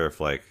 I wonder if,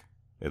 like,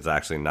 it's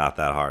actually not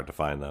that hard to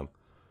find them.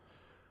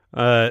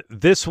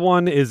 This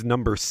one is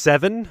number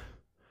 7.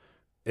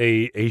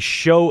 A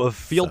show of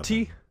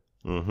fealty.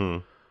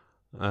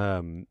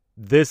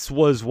 This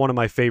was one of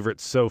my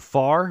favorites so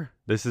far.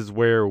 This is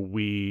where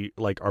we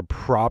like are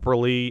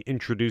properly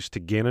introduced to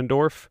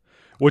Ganondorf,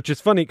 which is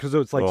funny because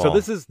it's like so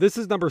this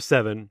is number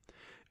 7,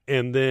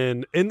 and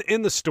then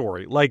in the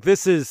story, like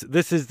this is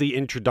the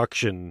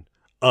introduction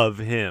of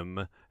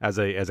him as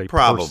a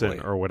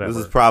person or whatever.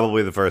 This is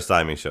probably the first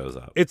time he shows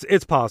up.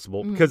 It's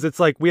possible because it's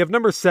like we have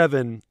number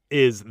 7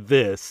 is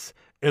this,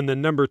 and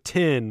then number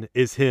 10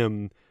 is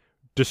him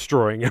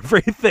destroying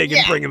everything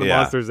and bringing the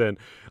monsters in.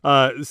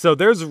 So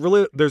there's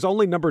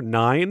only number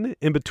 9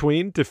 in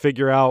between to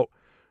figure out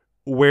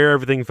where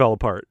everything fell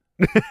apart.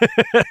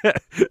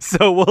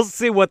 So we'll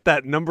see what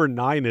that number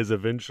 9 is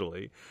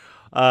eventually.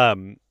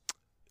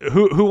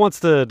 Who wants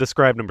to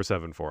describe number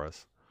 7 for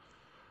us?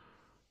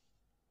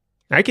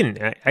 I can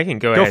go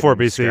ahead for it,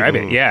 and BC. describe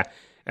it. Yeah.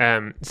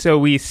 So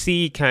we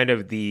see kind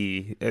of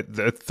the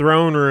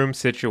throne room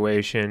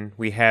situation.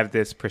 We have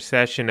this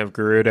procession of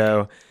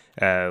Gerudo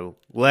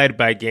led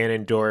by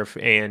Ganondorf,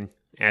 and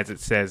as it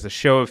says, a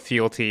show of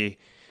fealty.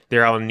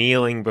 They're all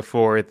kneeling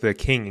before the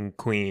king and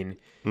queen.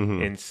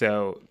 And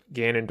so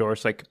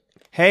Ganondorf's like,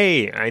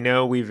 hey, I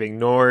know we've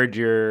ignored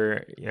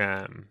your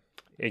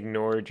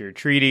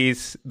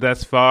treaties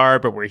thus far,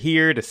 but we're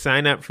here to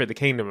sign up for the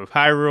Kingdom of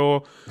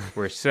Hyrule.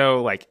 We're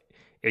so like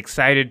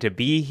excited to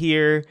be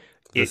here.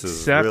 It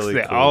sucks really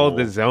that all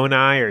the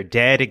Zonai are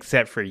dead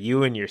except for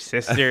you and your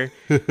sister.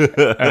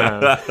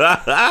 I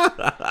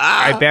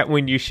bet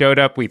when you showed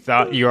up, we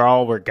thought you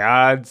all were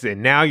gods,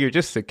 and now you're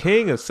just the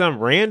king of some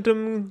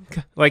random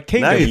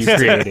kingdom you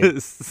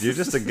created. You're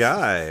just a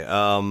guy.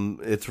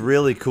 It's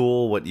really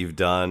cool what you've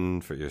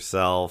done for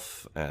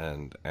yourself,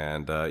 and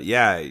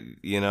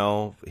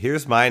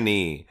here's my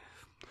knee.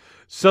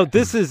 So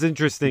this is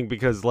interesting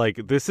because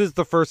like this is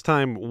the first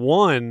time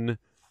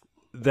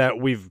that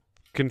we've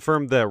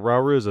confirmed that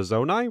Rauru is a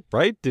Zonai,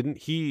 right? Didn't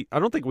he? I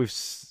don't think we've.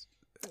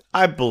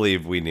 I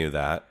believe we knew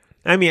that.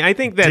 I mean, I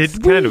think that's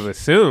kind of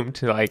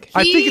assumed. Like,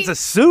 I think it's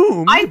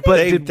assumed,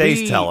 but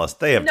they tell us.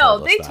 They have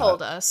told us. They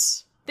told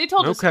us. They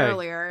told us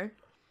earlier.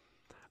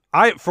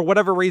 For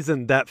whatever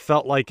reason, that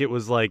felt like it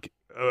was like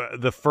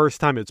the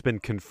first time it's been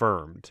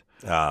confirmed.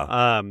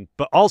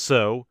 But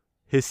also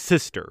his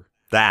sister.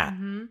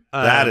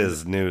 That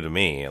is new to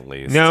me, at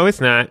least. No,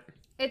 it's not.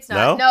 It's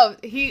not. No,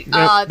 he.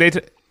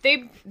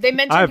 They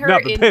mentioned her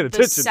in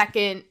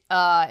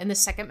the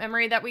second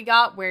memory that we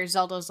got, where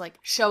Zelda's like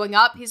showing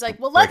up. He's like,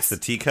 "Well, let's." Breaks the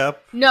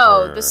teacup.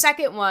 No, the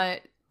second one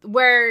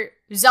where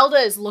Zelda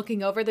is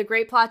looking over the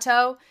Great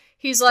Plateau.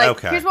 He's like,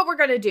 "Here's what we're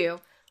gonna do.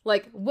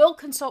 Like, we'll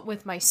consult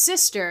with my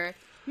sister,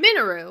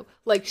 Minoru.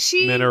 Like,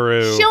 she'll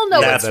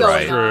know what's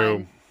going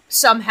on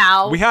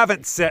somehow. We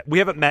haven't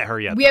met her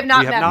yet. We have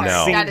not met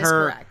her. Seen that is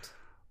her. Correct.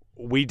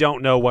 We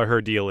don't know what her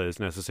deal is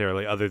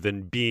necessarily, other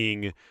than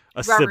being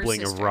a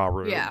sibling of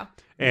Rauru. Yeah.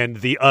 And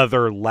the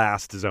other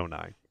last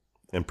Zonai.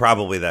 And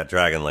probably that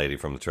dragon lady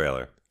from the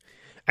trailer.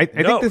 I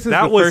think this is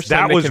the first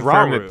time they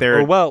confirm that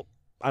they're... Well,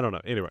 I don't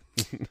know. Anyway.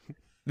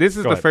 This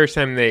is the first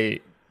time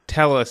they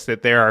tell us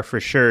that there are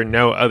for sure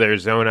no other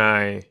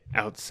Zonai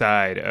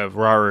outside of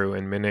Rauru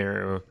and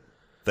Minoru.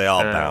 They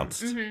all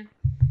bounced.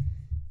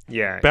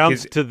 Yeah.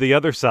 Bounced to the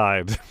other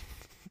side.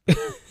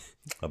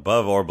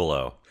 Above or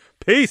below.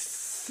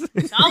 Peace.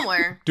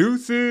 Somewhere.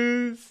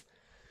 Deuces.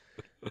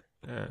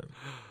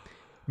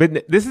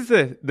 But this is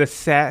the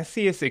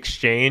sassiest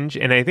exchange,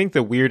 and I think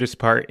the weirdest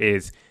part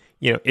is,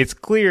 it's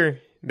clear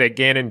that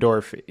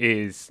Ganondorf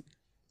is,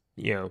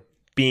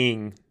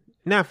 being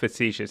not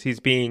facetious. He's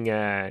being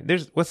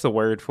what's the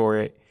word for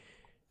it?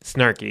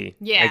 Snarky,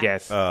 I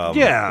guess.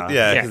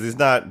 Because he's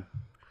not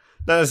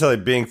necessarily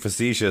being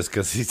facetious,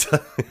 because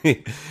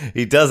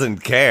he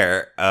doesn't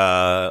care.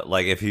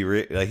 Like if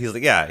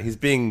he's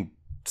being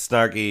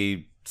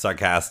snarky,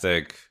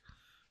 sarcastic,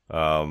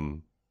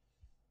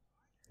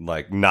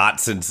 like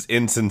not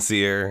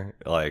insincere,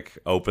 like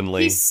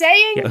openly. He's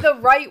saying the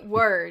right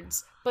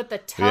words, but the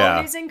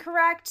tone is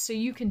incorrect, so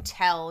you can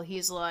tell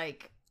he's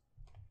like.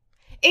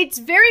 It's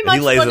very much.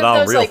 He lays one it of on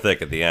those, real like,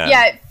 thick at the end.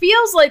 Yeah, it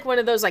feels like one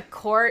of those like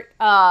court,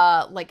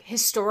 like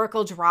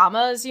historical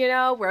dramas,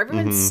 where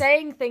everyone's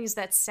saying things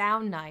that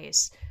sound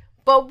nice,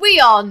 but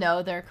we all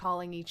know they're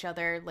calling each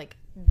other like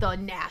the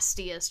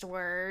nastiest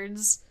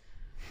words.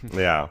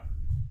 Yeah.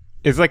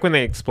 It's like when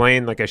they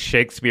explain like a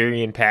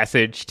Shakespearean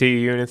passage to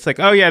you, and it's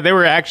like, oh yeah, they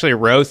were actually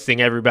roasting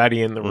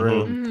everybody in the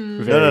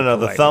room. No,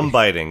 the thumb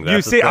biting.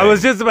 You see, I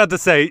was just about to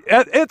say,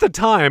 at the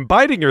time,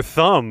 biting your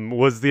thumb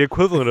was the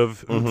equivalent of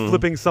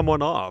flipping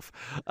someone off.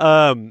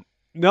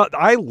 No,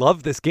 I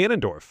love this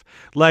Ganondorf.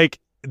 Like,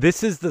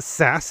 this is the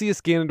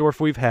sassiest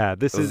Ganondorf we've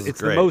had. It's great.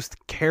 The most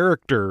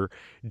character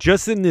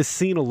just in this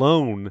scene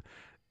alone.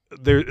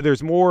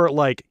 There's more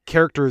like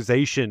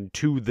characterization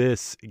to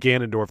this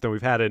Ganondorf than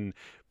we've had in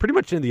pretty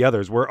much in the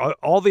others, where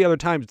all the other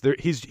times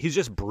he's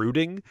just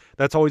brooding.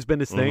 That's always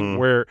been his thing.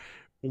 Where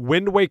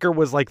Wind Waker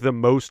was like the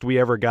most we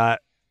ever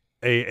got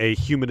a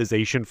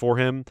humanization for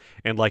him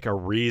and like a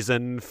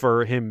reason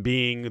for him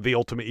being the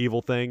ultimate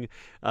evil thing.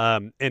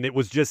 And it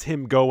was just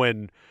him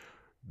going,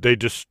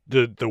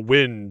 the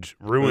wind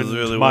ruined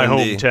really my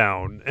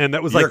hometown, and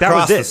that was You're like that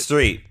was it. Across the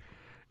street.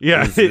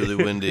 Yeah, it's really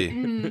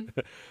windy.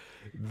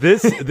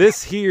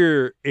 This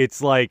here,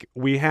 it's like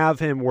we have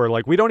him where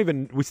like we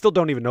still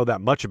don't even know that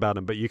much about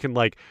him, but you can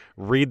like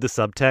read the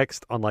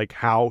subtext on like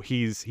how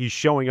he's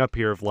showing up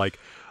here of like,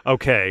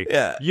 okay,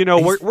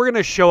 we're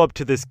gonna show up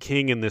to this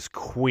king and this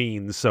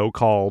queen, so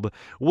called.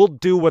 We'll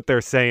do what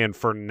they're saying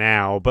for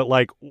now, but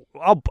like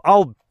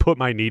I'll put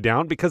my knee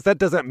down because that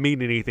doesn't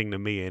mean anything to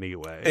me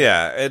anyway.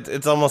 Yeah,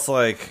 it's almost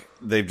like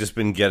they've just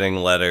been getting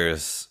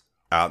letters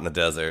out in the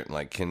desert,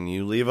 like, can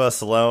you leave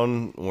us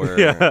alone?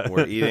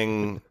 We're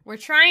eating. We're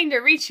trying to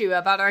reach you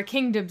about our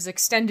kingdom's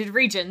extended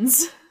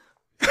regions.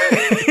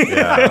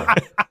 Yeah.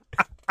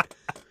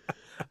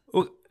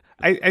 Well,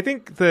 I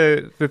think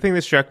the thing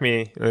that struck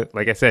me,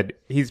 like I said,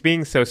 he's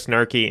being so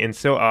snarky, and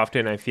so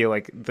often I feel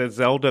like the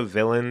Zelda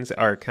villains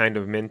are kind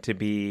of meant to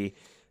be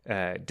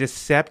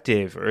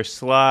deceptive or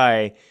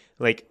sly.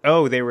 Like,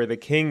 oh, they were the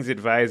king's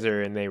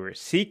advisor and they were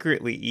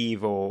secretly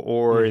evil,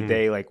 or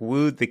they like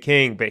wooed the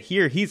king. But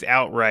here he's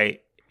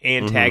outright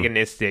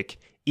antagonistic,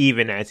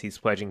 even as he's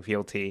pledging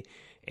fealty.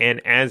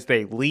 And as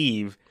they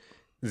leave,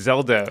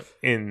 Zelda,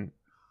 in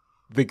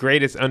the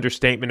greatest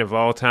understatement of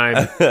all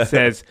time,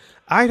 says,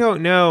 I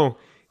don't know.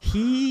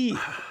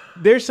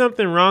 There's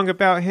something wrong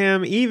about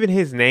him. Even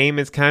his name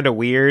is kind of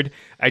weird.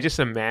 I just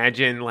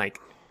imagine like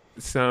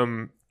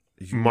some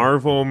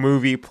Marvel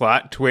movie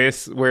plot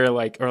twist where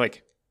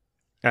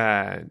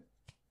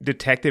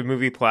detective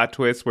movie plot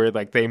twist where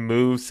like they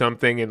move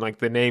something and like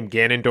the name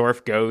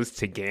Ganondorf goes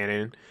to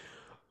Ganon.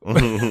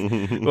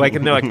 Like,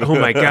 and they're like, oh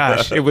my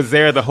gosh, it was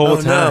there the whole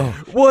time. No.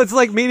 Well, it's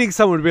like meeting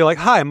someone to be like,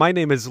 hi, my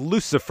name is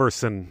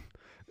Luciferson.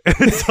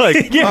 It's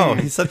like, oh,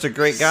 he's such a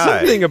great guy.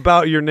 Something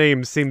about your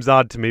name seems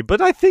odd to me, but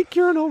I think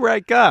you're an all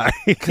right guy.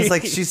 Because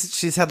like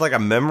she's had like a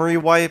memory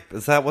wipe.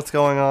 Is that what's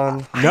going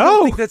on? I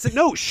don't think that's it.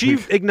 No, she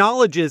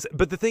acknowledges,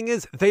 but the thing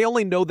is, they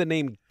only know the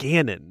name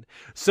Ganon,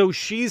 so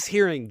she's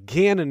hearing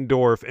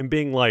Ganondorf and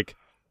being like,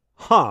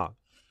 "Huh,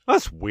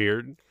 that's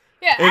weird."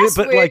 Yeah, that's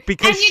but weird. like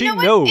because and she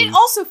knows, it knows,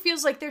 also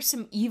feels like there's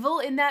some evil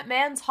in that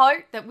man's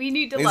heart that we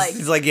need to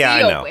he's like, be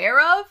I know.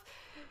 aware of.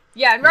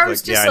 Yeah, and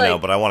Robert's just I know,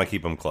 but I want to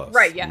keep them close.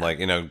 Right, yeah. Like,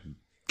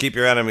 keep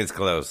your enemies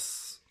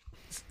close.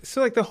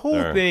 So, like, the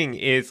whole thing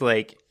is,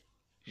 like,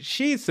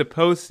 she's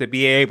supposed to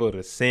be able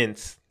to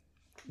sense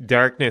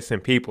darkness in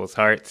people's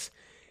hearts.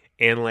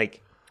 And,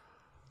 like,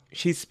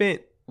 she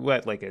spent,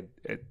 like,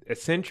 a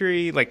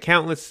century, like,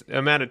 countless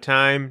amount of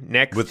time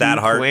next with to that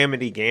heart?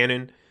 Calamity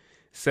Ganon.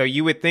 So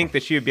you would think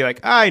that she would be like,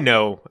 I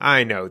know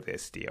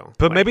this deal.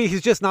 but like, maybe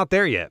he's just not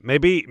there yet.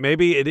 Maybe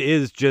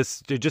it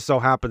just so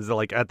happens that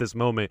like at this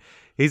moment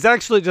he's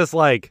actually just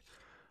like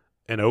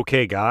an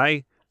okay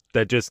guy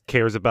that just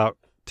cares about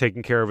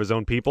taking care of his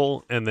own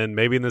people, and then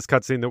maybe in this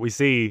cutscene that we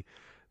see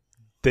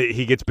that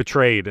he gets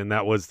betrayed, and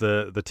that was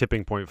the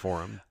tipping point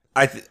for him.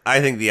 I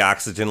think the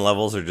oxygen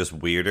levels are just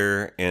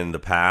weirder in the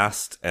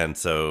past, and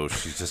so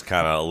she's just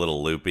kind of a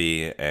little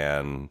loopy,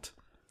 and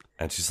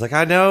she's like,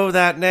 I know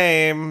that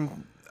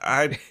name.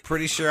 I'm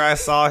pretty sure I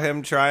saw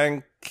him try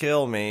and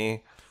kill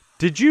me.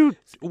 Did you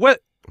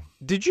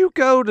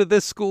go to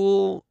this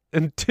school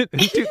in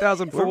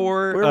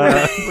 2004?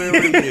 Where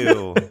were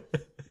you?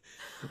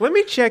 Let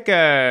me check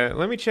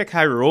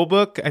High Rule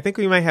Book. I think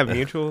we might have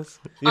mutuals.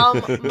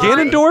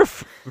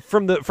 Ganondorf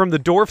from the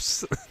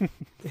dwarfs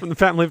from the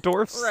family of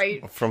dwarfs.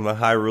 Right. From the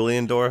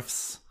Hyrulean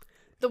dwarfs.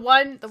 The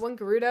one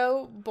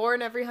Gerudo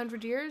born every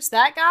 100 years.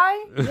 That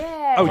guy.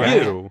 Yeah. Oh,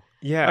 you.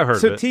 Yeah. I heard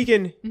so of it.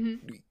 Tegan,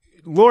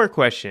 lore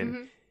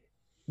question.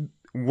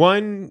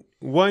 One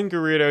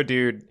Gerudo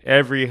dude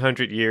every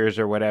 100 years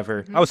or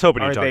whatever. I was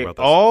hoping you'd Are talk they about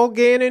this. all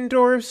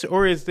Ganondorfs,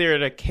 or is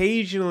there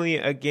occasionally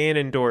a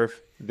Ganondorf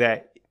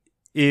that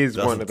is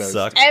Doesn't one of those?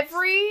 suck.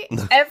 Every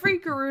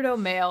Gerudo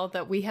male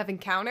that we have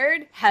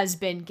encountered has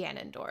been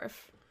Ganondorf.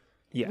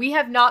 Yeah. We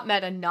have not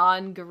met a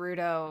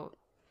non-Gerudo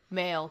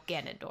male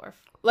Ganondorf.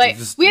 Like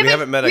We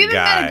haven't met a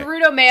guy. met a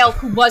Gerudo male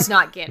who was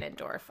not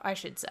Ganondorf, I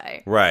should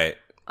say. Right.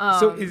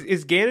 So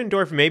is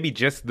Ganondorf maybe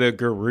just the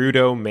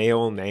Gerudo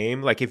male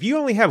name? Like, if you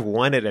only have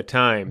one at a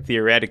time,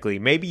 theoretically,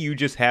 maybe you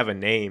just have a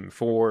name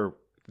for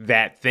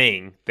that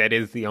thing that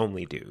is the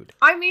only dude.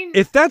 I mean,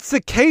 If that's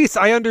the case,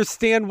 I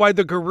understand why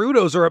the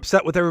Gerudos are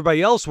upset with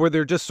everybody else, where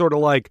they're just sort of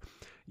like,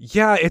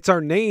 yeah, it's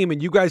our name,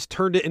 and you guys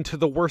turned it into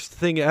the worst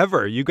thing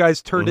ever. You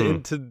guys turned it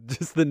into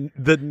just the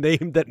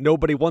name that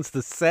nobody wants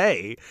to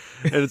say.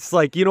 And it's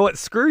like, you know what?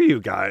 Screw you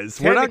guys.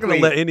 We're not going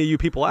to let any of you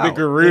people out.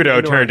 The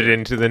Gerudo turned it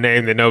into the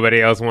name that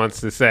nobody else wants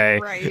to say.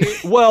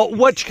 right. Well,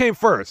 what came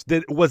first?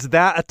 Was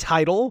that a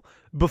title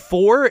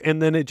before,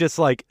 and then it just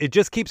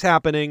keeps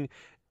happening?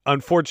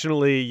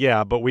 Unfortunately,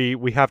 yeah, but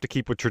we have to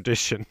keep with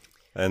tradition.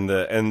 And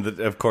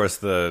of course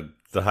the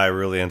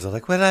Hyruleans are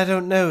like, well, I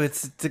don't know,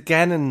 it's the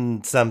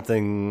Ganon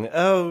something.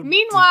 Oh.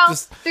 Meanwhile,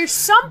 there's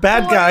some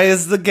bad poor- guy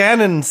is the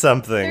Ganon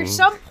something. There's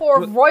some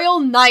poor royal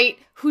knight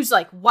whose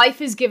like wife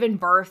has given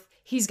birth.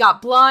 He's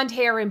got blonde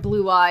hair and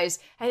blue eyes,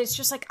 and it's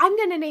just like, I'm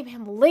gonna name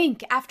him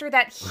Link after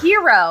that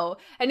hero.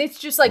 And it's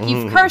just like,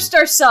 you've cursed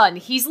our son.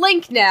 He's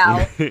Link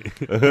now.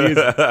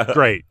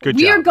 Great, good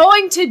We job. are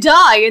going to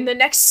die in the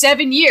next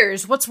 7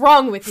 years. What's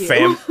wrong with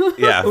you?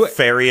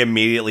 Fairy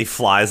immediately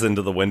flies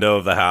into the window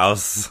of the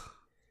house.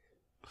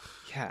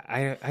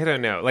 Yeah, I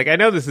don't know. Like, I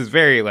know this is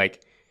very,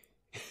 like,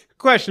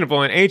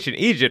 questionable in ancient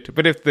Egypt,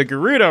 but if the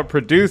Gerudo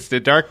produced a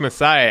Dark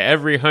Messiah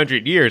every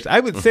 100 years, I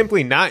would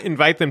simply not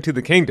invite them to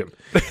the kingdom.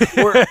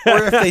 or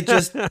if they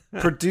just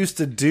produced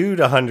a dude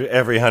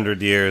every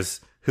 100 years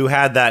who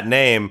had that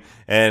name,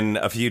 and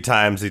a few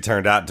times he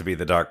turned out to be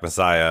the Dark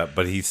Messiah,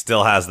 but he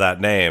still has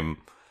that name.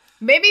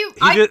 Maybe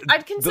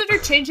I'd consider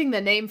changing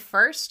the name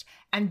first,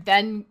 and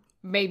then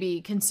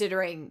maybe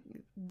considering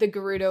the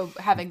Gerudo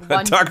having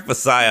one Dark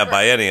Messiah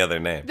by any other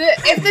name.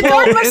 If the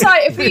Dark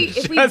Messiah,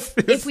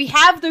 if we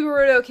have the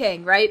Gerudo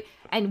King, right,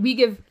 and we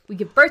give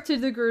birth to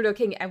the Gerudo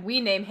King, and we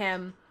name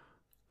him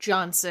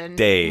Johnson,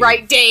 Dave.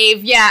 right,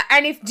 Dave, yeah,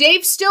 and if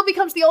Dave still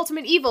becomes the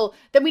ultimate evil,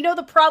 then we know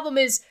the problem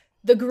is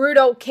the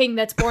Gerudo King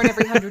that's born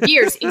every 100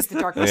 years is the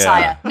Dark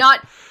Messiah,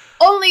 not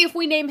only if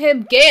we name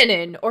him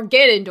Ganon or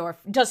Ganondorf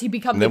does he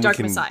become the Dark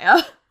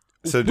Messiah.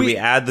 So do we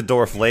add the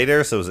dwarf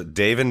later? So is it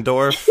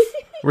Davendorf?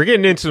 We're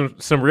getting into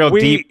some real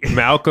deep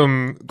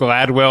Malcolm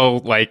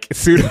Gladwell, like,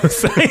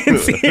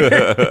 pseudoscience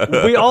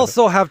here. We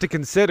also have to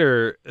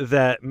consider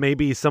that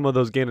maybe some of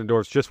those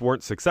Ganondorfs just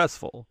weren't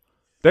successful.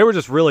 They were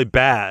just really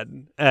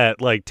bad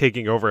at, like,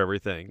 taking over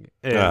everything.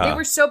 And They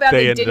were so bad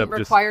they they ended didn't up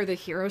just- require the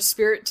hero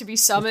spirit to be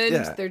summoned.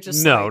 Yeah. They're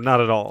just No, like,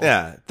 not at all.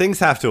 Yeah, things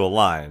have to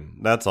align.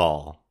 That's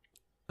all.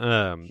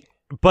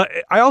 But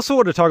I also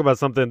want to talk about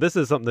something. This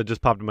is something that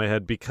just popped in my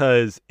head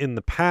because in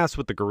the past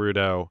with the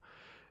Gerudo,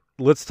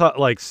 let's talk,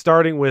 like,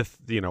 starting with,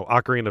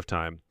 Ocarina of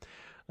Time.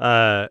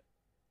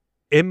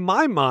 In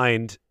my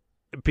mind,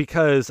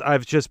 because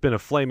I've just been a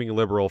flaming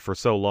liberal for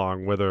so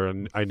long, whether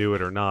I knew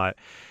it or not,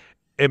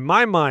 in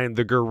my mind,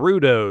 the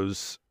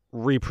Gerudos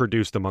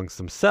reproduced amongst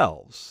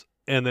themselves.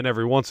 And then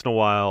every once in a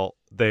while,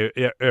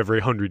 every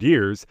 100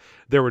 years,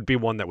 there would be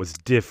one that was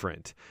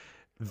different.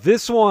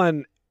 This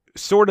one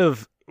sort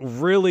of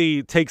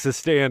really takes a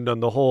stand on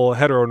the whole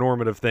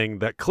heteronormative thing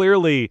that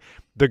clearly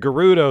the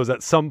Gerudos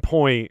at some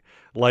point,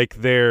 like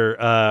their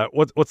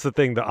what's the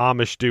thing the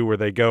Amish do where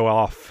they go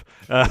off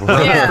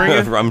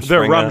Rumspringa.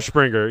 their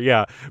Rumspringa,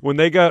 yeah, when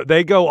they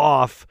go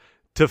off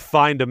to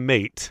find a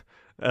mate.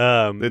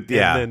 And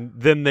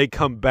then they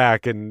come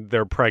back and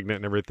they're pregnant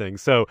and everything.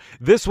 So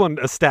this one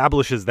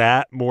establishes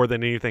that more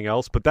than anything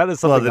else. But that is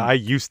something that I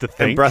used to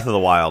think. And Breath of the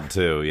Wild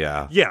too,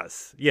 yeah.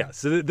 Yes.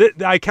 So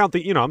I count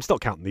I'm still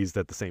counting these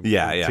at the same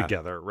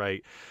together,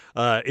 right?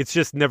 It's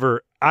just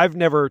I've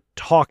never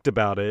talked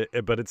about it,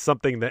 but it's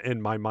something that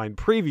in my mind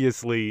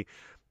previously,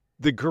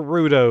 the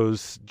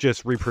Gerudos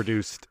just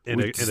reproduced in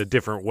a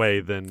different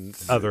way than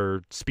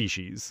other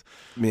species.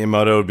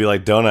 Miyamoto would be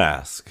like, "Don't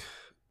ask."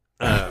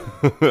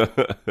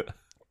 But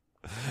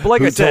like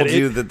Who I said, told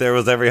you that there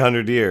was every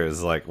 100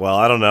 years? Like, well,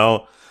 I don't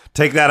know.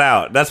 Take that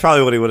out. That's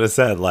probably what he would have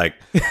said. Like,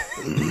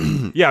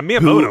 yeah,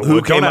 Miyamoto.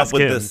 who Don't came up ask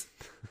with him. this?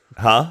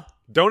 Huh?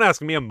 Don't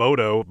ask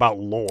Miyamoto about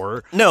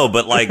lore. No,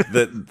 but like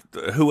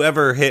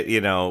whoever hit,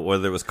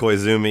 whether it was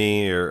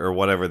Koizumi or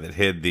whatever that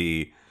hid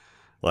the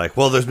Like,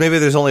 well,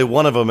 there's only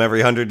one of them every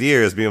 100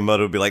 years. Miyamoto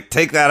would be like,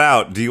 take that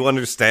out. Do you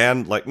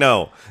understand? Like,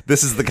 no,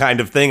 this is the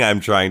kind of thing I'm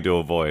trying to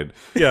avoid.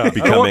 Yeah,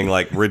 becoming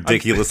like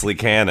ridiculously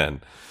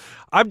canon.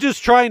 I'm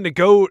just trying to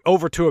go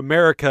over to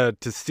America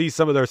to see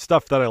some of their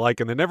stuff that I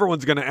like, and then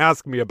everyone's going to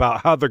ask me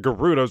about how the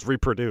Gerudos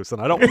reproduce,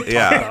 and I don't want to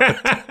talk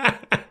about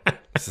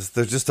it.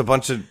 They're just a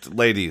bunch of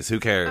ladies. Who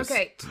cares?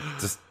 Okay.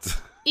 Just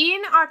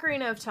In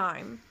Ocarina of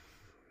Time,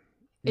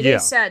 it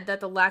is said that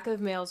the lack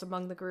of males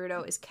among the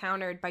Gerudo is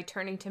countered by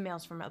turning to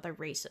males from other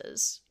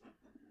races.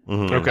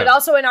 Okay. But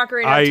also in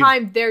Ocarina of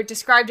Time, they're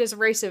described as a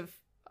race of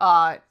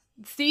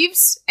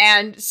thieves,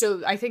 and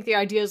so I think the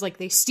idea is like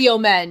they steal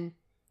men.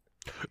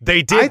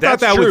 They did. I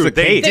thought that was the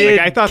case.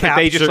 I thought that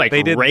they just like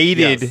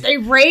raided. They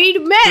raid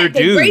men.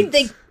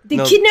 They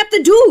No. kidnap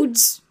the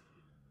dudes.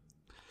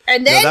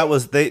 And then that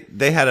was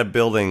they had a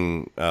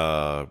building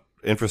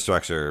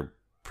infrastructure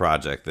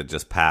project that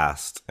just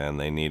passed, and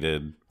they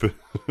needed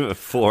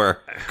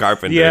 4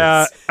 carpenters.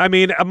 Yeah, I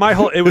mean,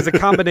 it was a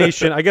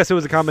combination. I guess it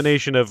was a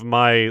combination of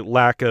my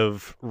lack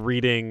of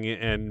reading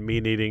and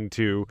me needing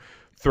to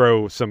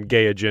throw some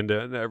gay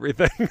agenda and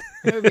everything.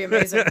 It would be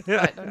amazing,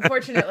 but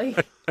unfortunately,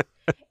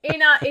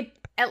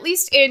 at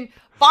least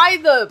by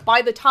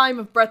the time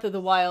of Breath of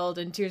the Wild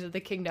and Tears of the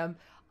Kingdom,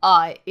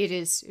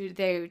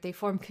 they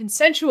form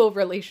consensual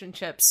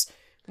relationships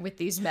with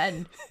these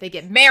men. They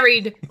get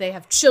married, they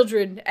have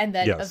children, and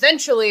then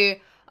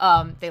eventually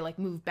they like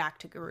move back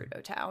to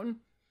Gerudo Town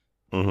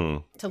to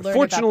learn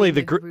about being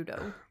a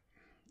Gerudo.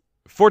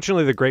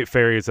 Fortunately, the Great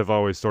Fairies have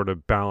always sort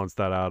of balanced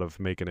that out of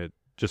making it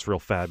just real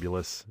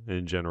fabulous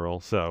in general.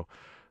 So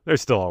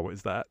there's still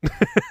always that.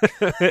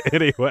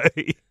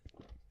 Anyway.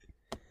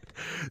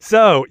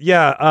 So,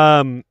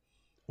 yeah,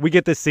 we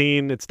get this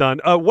scene. It's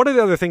done. One of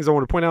the other things I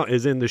want to point out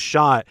is in the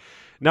shot.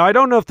 Now, I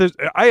don't know if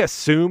I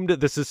assumed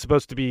this is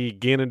supposed to be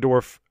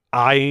Ganondorf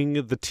eyeing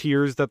the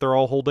tears that they're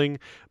all holding,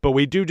 but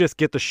we do just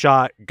get the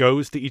shot,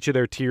 goes to each of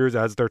their tears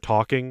as they're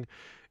talking,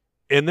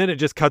 and then it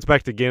just cuts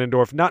back to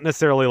Ganondorf. Not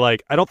necessarily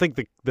like, I don't think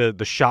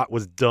the shot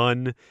was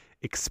done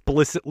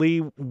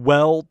explicitly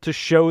well to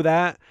show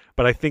that,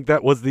 but I think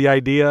that was the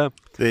idea.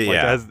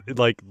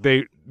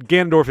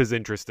 Ganondorf is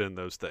interested in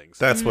those things.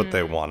 That's what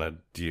they wanted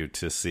you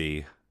to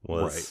see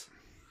was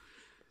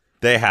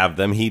they have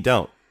them, he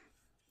don't.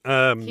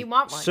 He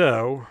want one.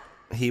 So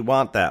he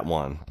want that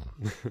one.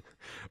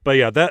 But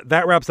yeah,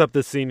 that wraps up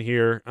this scene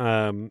here.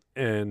 And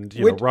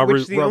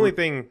Robert. The only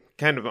thing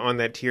kind of on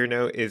that tier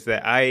note is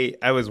that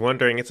I was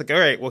wondering. It's like, all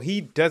right, well,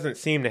 he doesn't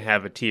seem to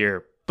have a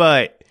tier,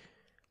 but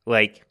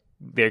like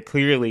there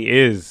clearly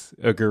is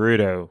a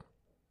Gerudo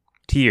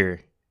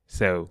tier.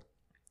 So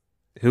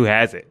who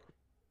has it?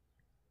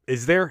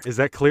 Is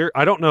that clear?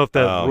 I don't know if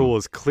that rule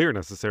is clear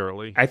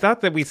necessarily. I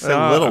thought that we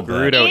saw a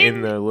Gerudo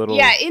in the little...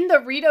 Yeah, in the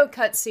Rito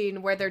cutscene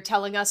where they're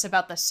telling us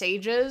about the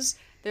sages,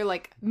 they're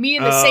like, me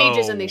and the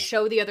sages, and they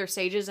show the other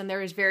sages, and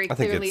there is very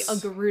clearly a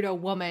Gerudo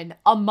woman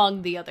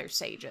among the other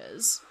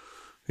sages.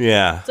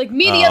 Yeah. It's like,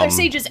 me, the other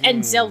sages,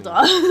 and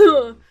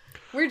Zelda.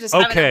 We're just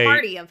having a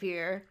party up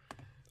here.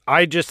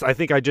 I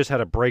think I just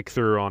had a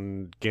breakthrough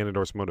on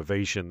Ganondorf's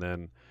motivation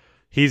then.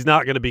 He's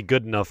not going to be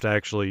good enough to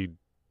actually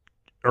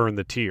earn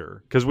the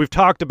tier, because we've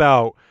talked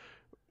about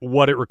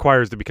what it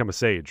requires to become a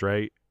sage,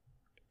 right?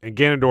 And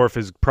Ganondorf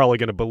is probably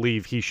going to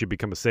believe he should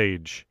become a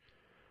sage,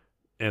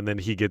 and then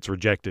he gets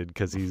rejected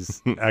because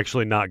he's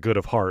actually not good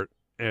of heart,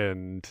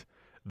 and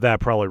that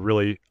probably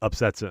really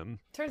upsets him.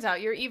 Turns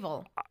out you're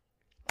evil.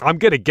 I'm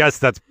going to guess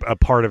that's a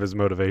part of his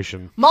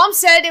motivation. Mom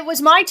said it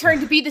was my turn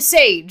to be the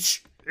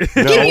sage.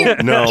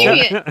 No. Give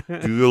me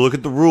it. You look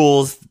at the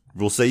rules.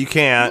 Rules say you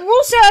can't. The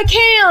rules say I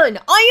can.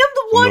 I am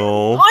the one.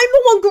 No. I'm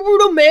the one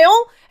Gerudo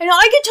male, and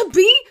I get to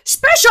be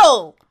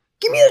special.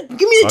 Give me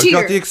the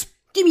tier.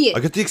 Give me it.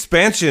 I got the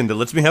expansion that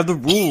lets me have the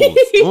rules.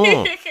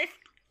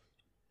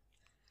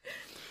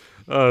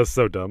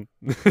 So dumb.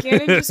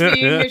 Ganon just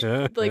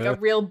being like a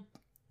real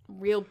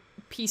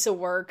piece of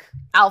work.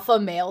 Alpha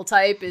male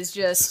type is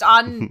just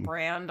on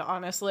brand,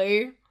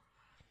 honestly.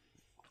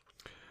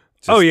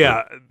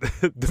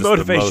 The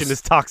motivation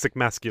is toxic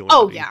masculinity.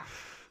 Oh yeah.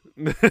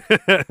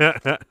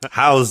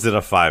 Housed in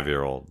a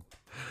 5-year-old.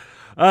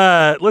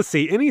 Let's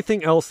see.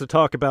 Anything else to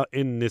talk about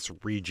in this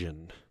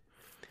region?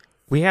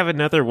 We have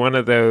another one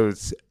of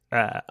those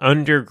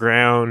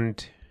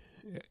underground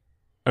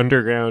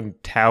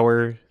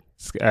tower,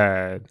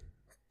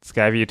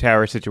 Skyview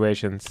Tower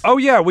situations. Oh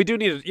yeah, we do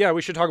need. Yeah,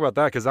 we should talk about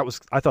that because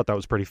I thought that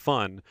was pretty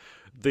fun.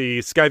 The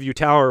Skyview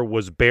Tower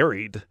was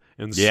buried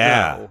in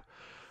snow,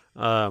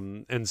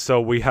 and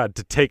so we had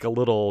to take a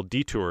little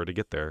detour to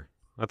get there.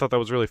 I thought that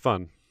was really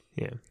fun.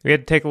 Yeah, we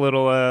had to take a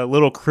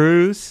little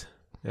cruise.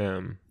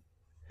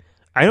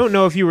 I don't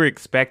know if you were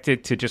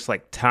expected to just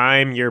like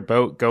time your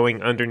boat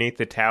going underneath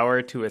the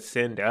tower to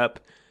ascend up.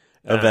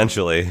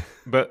 Eventually,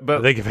 but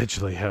I think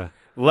eventually, yeah.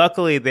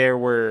 Luckily, there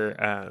were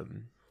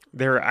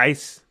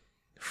ice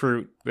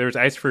fruit. There was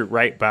ice fruit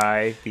right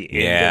by the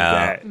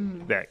end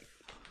of that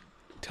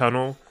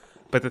tunnel.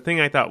 But the thing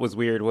I thought was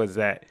weird was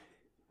that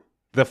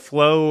the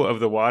flow of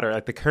the water,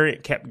 like the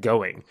current kept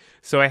going.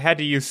 So I had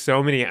to use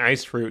so many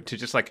ice fruit to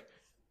just like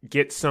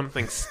get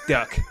something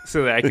stuck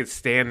so that I could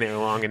stand there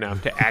long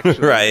enough to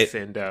actually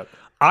stand up.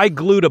 I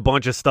glued a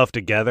bunch of stuff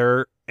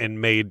together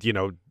and made,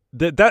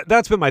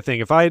 that's been my thing.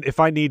 If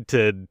I need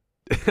to,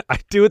 I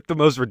do it the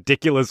most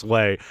ridiculous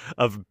way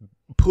of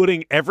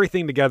putting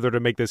everything together to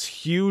make this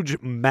huge,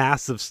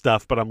 massive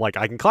stuff. But I'm like,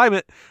 I can climb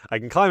it,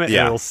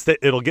 Yeah. and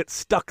it'll get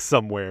stuck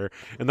somewhere.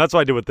 And that's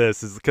what I did with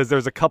this, is because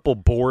there's a couple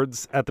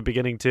boards at the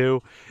beginning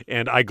too,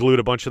 and I glued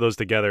a bunch of those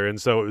together.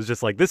 And so it was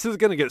just like, this is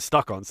going to get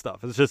stuck on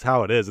stuff. It's just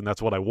how it is, and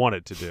that's what I want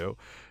it to do,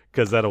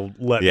 because that'll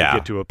let me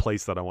get to a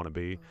place that I want to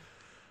be.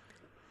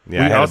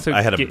 Yeah,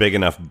 I had a big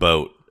enough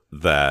boat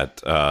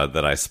that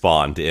I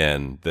spawned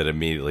in that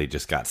immediately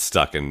just got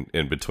stuck in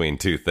between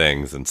two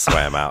things and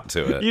swam out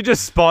to it. You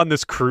just spawned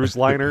this cruise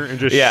liner and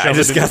just I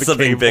just got the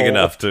something big hole.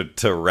 enough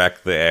to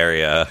wreck the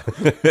area.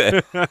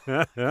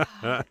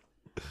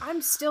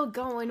 I'm still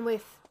going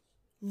with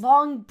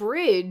Long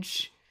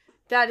Bridge.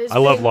 I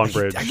love Long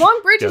Bridge. Long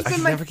Bridge has I been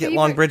can my never favorite. get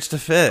Long Bridge to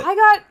fit.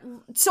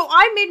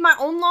 I made my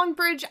own Long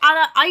Bridge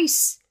out of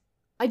ice.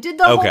 I did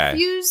the whole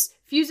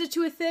fuse it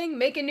to a thing,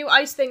 make a new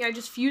ice thing. I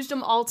just fused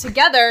them all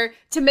together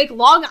to make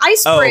Long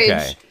Ice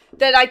Bridge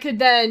that I could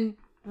then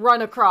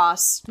run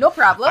across. No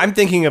problem. I'm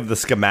thinking of the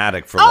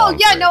schematic for Long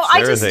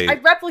Bridge. I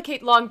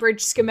replicate Long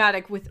Bridge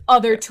schematic with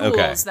other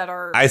tools that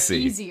are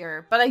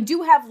easier. But I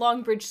do have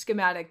Long Bridge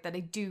schematic that I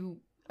do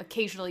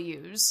occasionally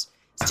use.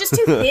 It's just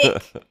too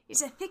thick.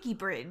 It's a thicky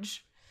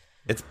bridge.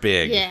 It's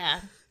big. Yeah.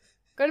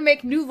 Gonna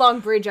make new Long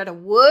Bridge out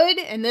of wood,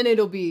 and then I'm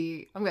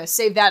gonna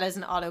save that as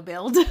an auto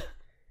build.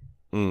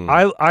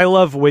 I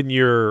love when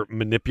you're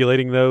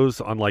manipulating those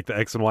on like the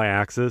X and Y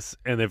axis,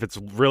 and if it's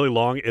really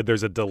long,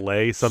 there's a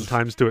delay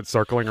sometimes to it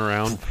circling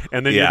around,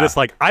 and then you're just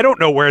like, I don't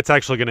know where it's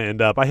actually going to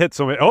end up. I hit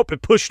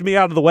it pushed me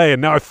out of the way,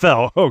 and now I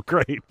fell. Oh,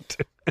 great!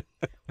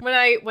 when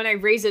I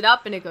raise it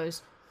up and it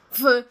goes,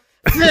 and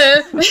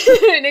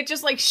it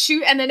just like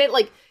shoot, and then it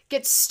like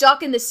gets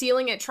stuck in the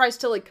ceiling. It tries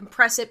to like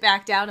compress it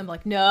back down. I'm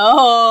like,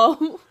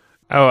 no.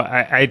 Oh,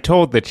 I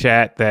told the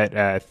chat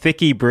that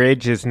Thicky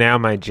Bridge is now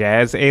my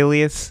jazz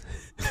alias.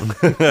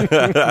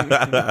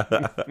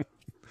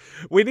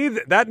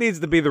 That needs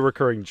to be the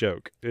recurring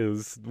joke,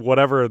 is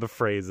whatever the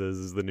phrase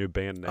is the new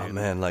band name. Oh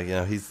man, like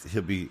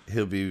he'll be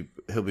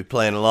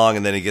playing along,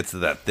 and then he gets to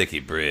that Thicky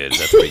Bridge.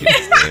 That's where he gets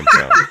his name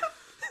from.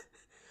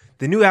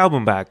 The new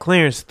album by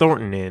Clarence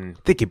Thornton and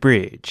Thicky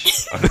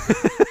Bridge.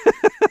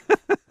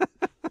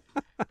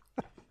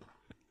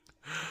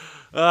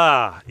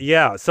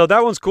 Yeah. So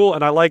that one's cool,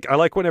 and I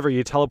like whenever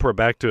you teleport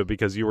back to it,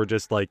 because you were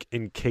just like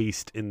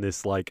encased in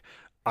this like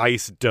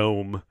ice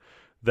dome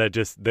that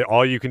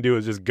all you can do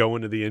is just go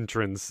into the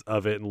entrance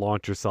of it and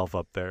launch yourself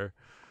up there.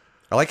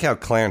 I like how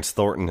Clarence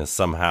Thornton is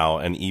somehow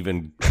an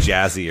even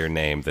jazzier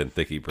name than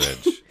Thicky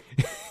Bridge.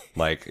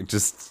 Like it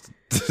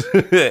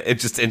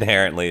just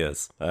inherently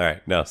is. All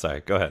right, no,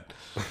 sorry, go ahead.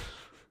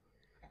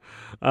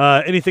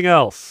 Anything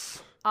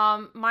else?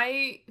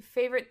 My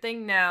favorite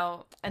thing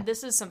now, and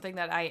this is something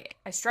that I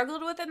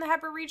struggled with in the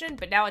Hyper region,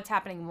 but now it's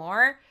happening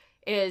more,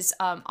 is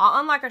I'll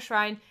unlock a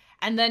shrine,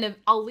 and then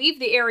I'll leave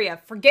the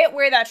area, forget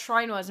where that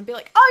shrine was, and be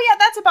like, oh yeah,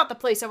 that's about the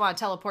place I want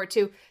to teleport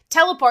to.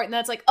 Teleport, and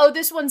that's like, oh,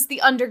 this one's the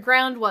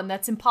underground one.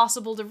 That's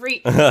impossible to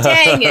reach.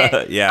 Dang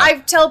it. Yeah.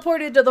 I've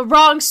teleported to the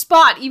wrong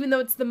spot, even though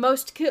it's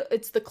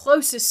it's the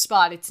closest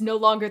spot. It's no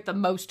longer the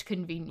most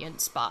convenient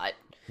spot.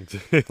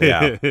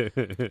 Yeah.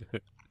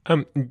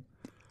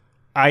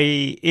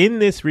 In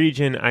this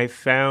region, I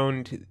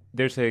found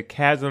there's a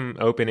chasm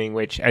opening,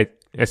 which I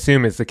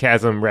assume is the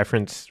chasm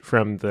reference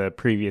from the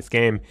previous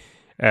game,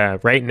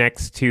 right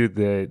next to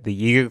the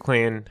Yiga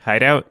clan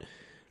hideout.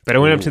 But I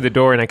went up to the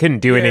door and I couldn't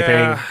do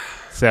anything.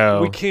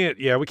 So we can't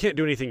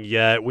do anything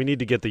yet. We need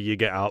to get the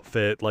Yiga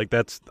outfit. Like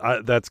that's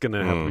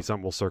gonna have to be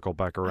something we'll circle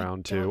back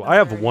around to. I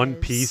have one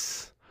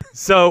piece.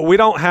 So we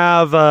don't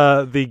have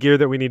the gear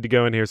that we need to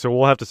go in here, so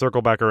we'll have to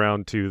circle back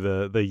around to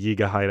the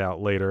Yiga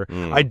hideout later.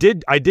 I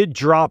did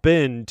drop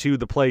in to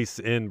the place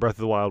in Breath of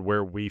the Wild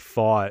where we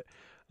fought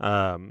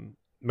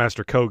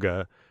Master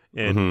Koga,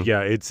 and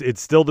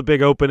it's still the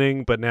big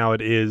opening, but now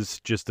it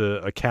is just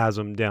a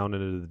chasm down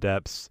into the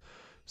depths,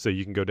 so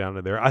you can go down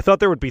to there. I thought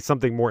there would be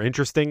something more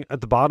interesting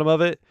at the bottom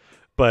of it,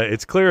 but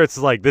it's clear it's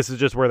like this is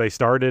just where they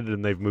started,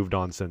 and they've moved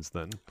on since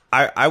then.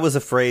 I was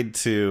afraid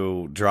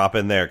to drop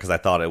in there because I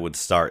thought it would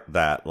start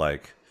that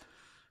like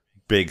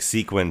big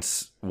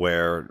sequence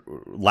where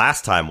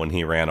last time when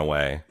he ran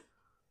away,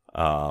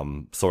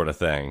 sort of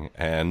thing.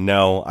 And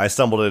no, I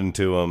stumbled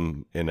into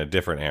him in a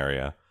different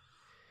area.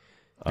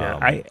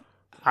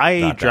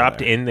 I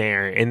dropped in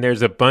there, and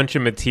there's a bunch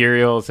of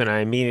materials, and I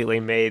immediately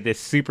made this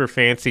super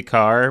fancy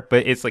car,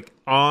 but it's like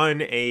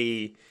on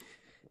a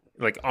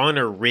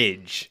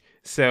ridge.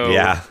 So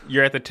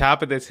you're at the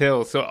top of this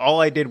hill. So all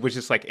I did was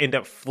just like end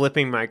up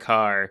flipping my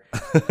car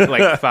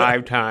like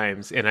 5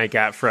 times, and I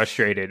got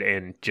frustrated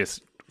and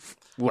just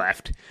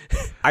left.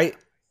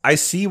 I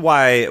see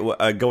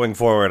why going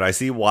forward. I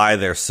see why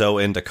they're so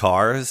into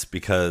cars,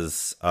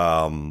 because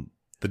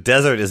the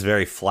desert is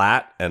very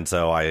flat, and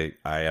so I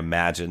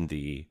imagine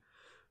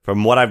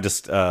from what I've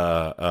just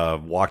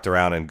walked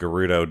around in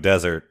Gerudo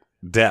Desert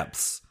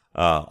depths,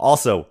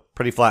 also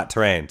pretty flat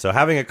terrain. So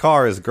having a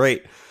car is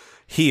great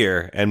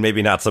here, and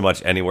maybe not so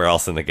much anywhere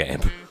else in the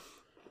game.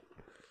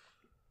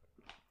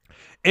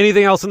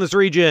 Anything else in this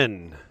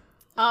region?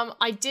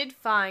 I did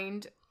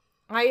find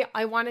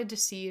I wanted to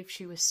see if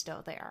she was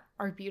still there.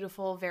 Our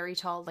beautiful, very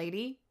tall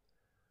lady.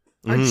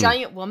 Our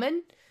giant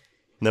woman.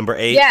 Number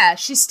 8. Yeah,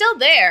 she's still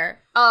there.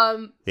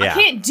 I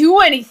can't do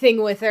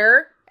anything with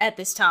her at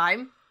this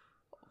time.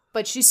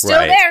 But she's still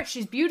there.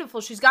 She's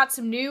beautiful. She's got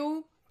some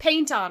new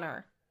paint on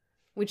her,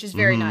 which is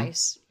very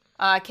nice.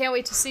 Can't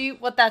wait to see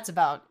what that's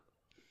about.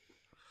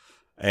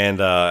 And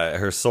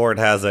her sword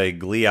has a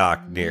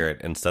Gleeok near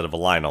it instead of a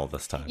Lionel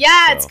this time.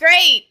 Yeah, so. It's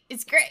great.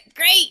 It's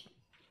great.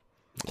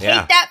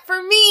 Yeah. Hate that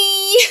for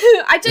me.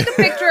 I took a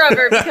picture of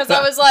her because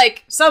I was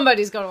like,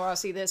 somebody's going to want to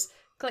see this.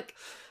 Click.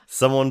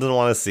 Someone didn't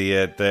want to see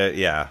it.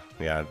 Yeah.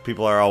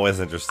 People are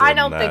always interested I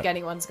don't think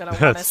anyone's going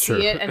to want to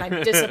see it, and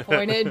I'm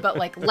disappointed. But,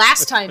 like,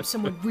 last time,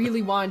 someone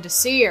really wanted to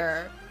see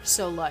her.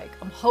 So, like,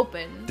 I'm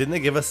hoping. Didn't they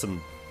give us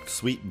some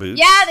sweet boots?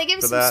 Yeah, they gave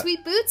us some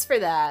sweet boots for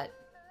that.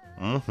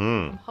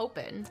 I'm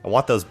hoping. I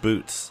want those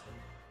boots.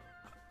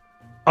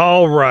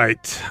 All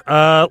right.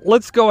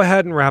 Let's go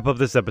ahead and wrap up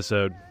this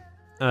episode.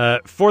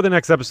 For the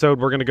next episode,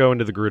 we're going to go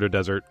into the Gerudo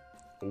Desert.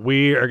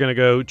 We are going to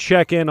go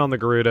check in on the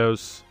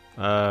Gerudos.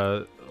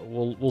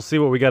 We'll see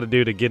what we got to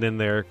do to get in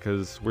there,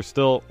 because we're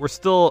still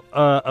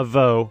a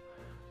VO,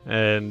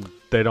 and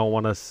they don't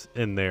want us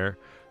in there.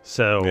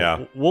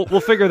 So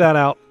we'll figure that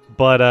out.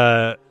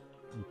 But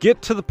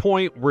get to the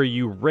point where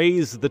you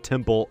raise the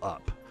temple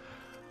up.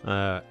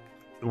 That's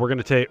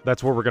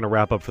where we're gonna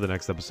wrap up for the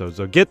next episode.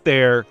 So get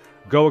there,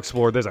 go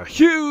explore. There's a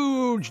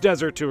huge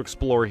desert to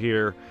explore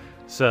here.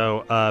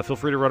 So feel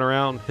free to run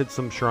around, hit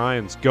some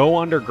shrines, go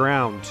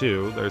underground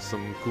too. There's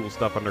some cool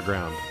stuff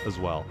underground as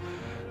well.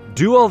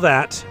 Do all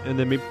that, and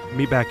then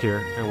meet back here,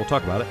 and we'll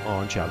talk about it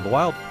on Chat in the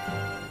Wild.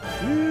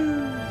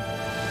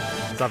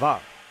 Ça va.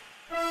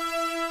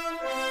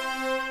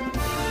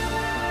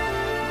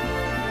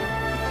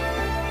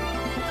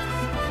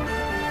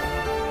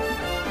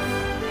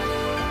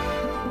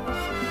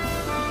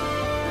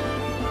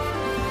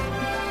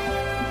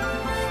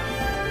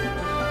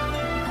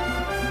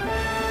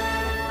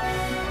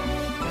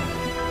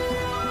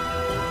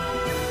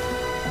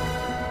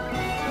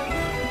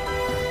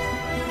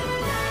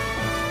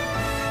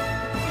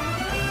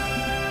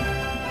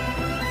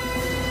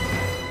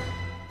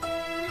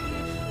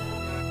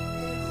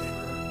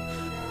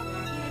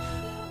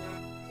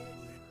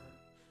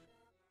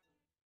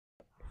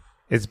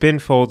 As Ben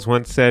Folds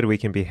once said, we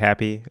can be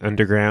happy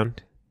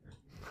underground.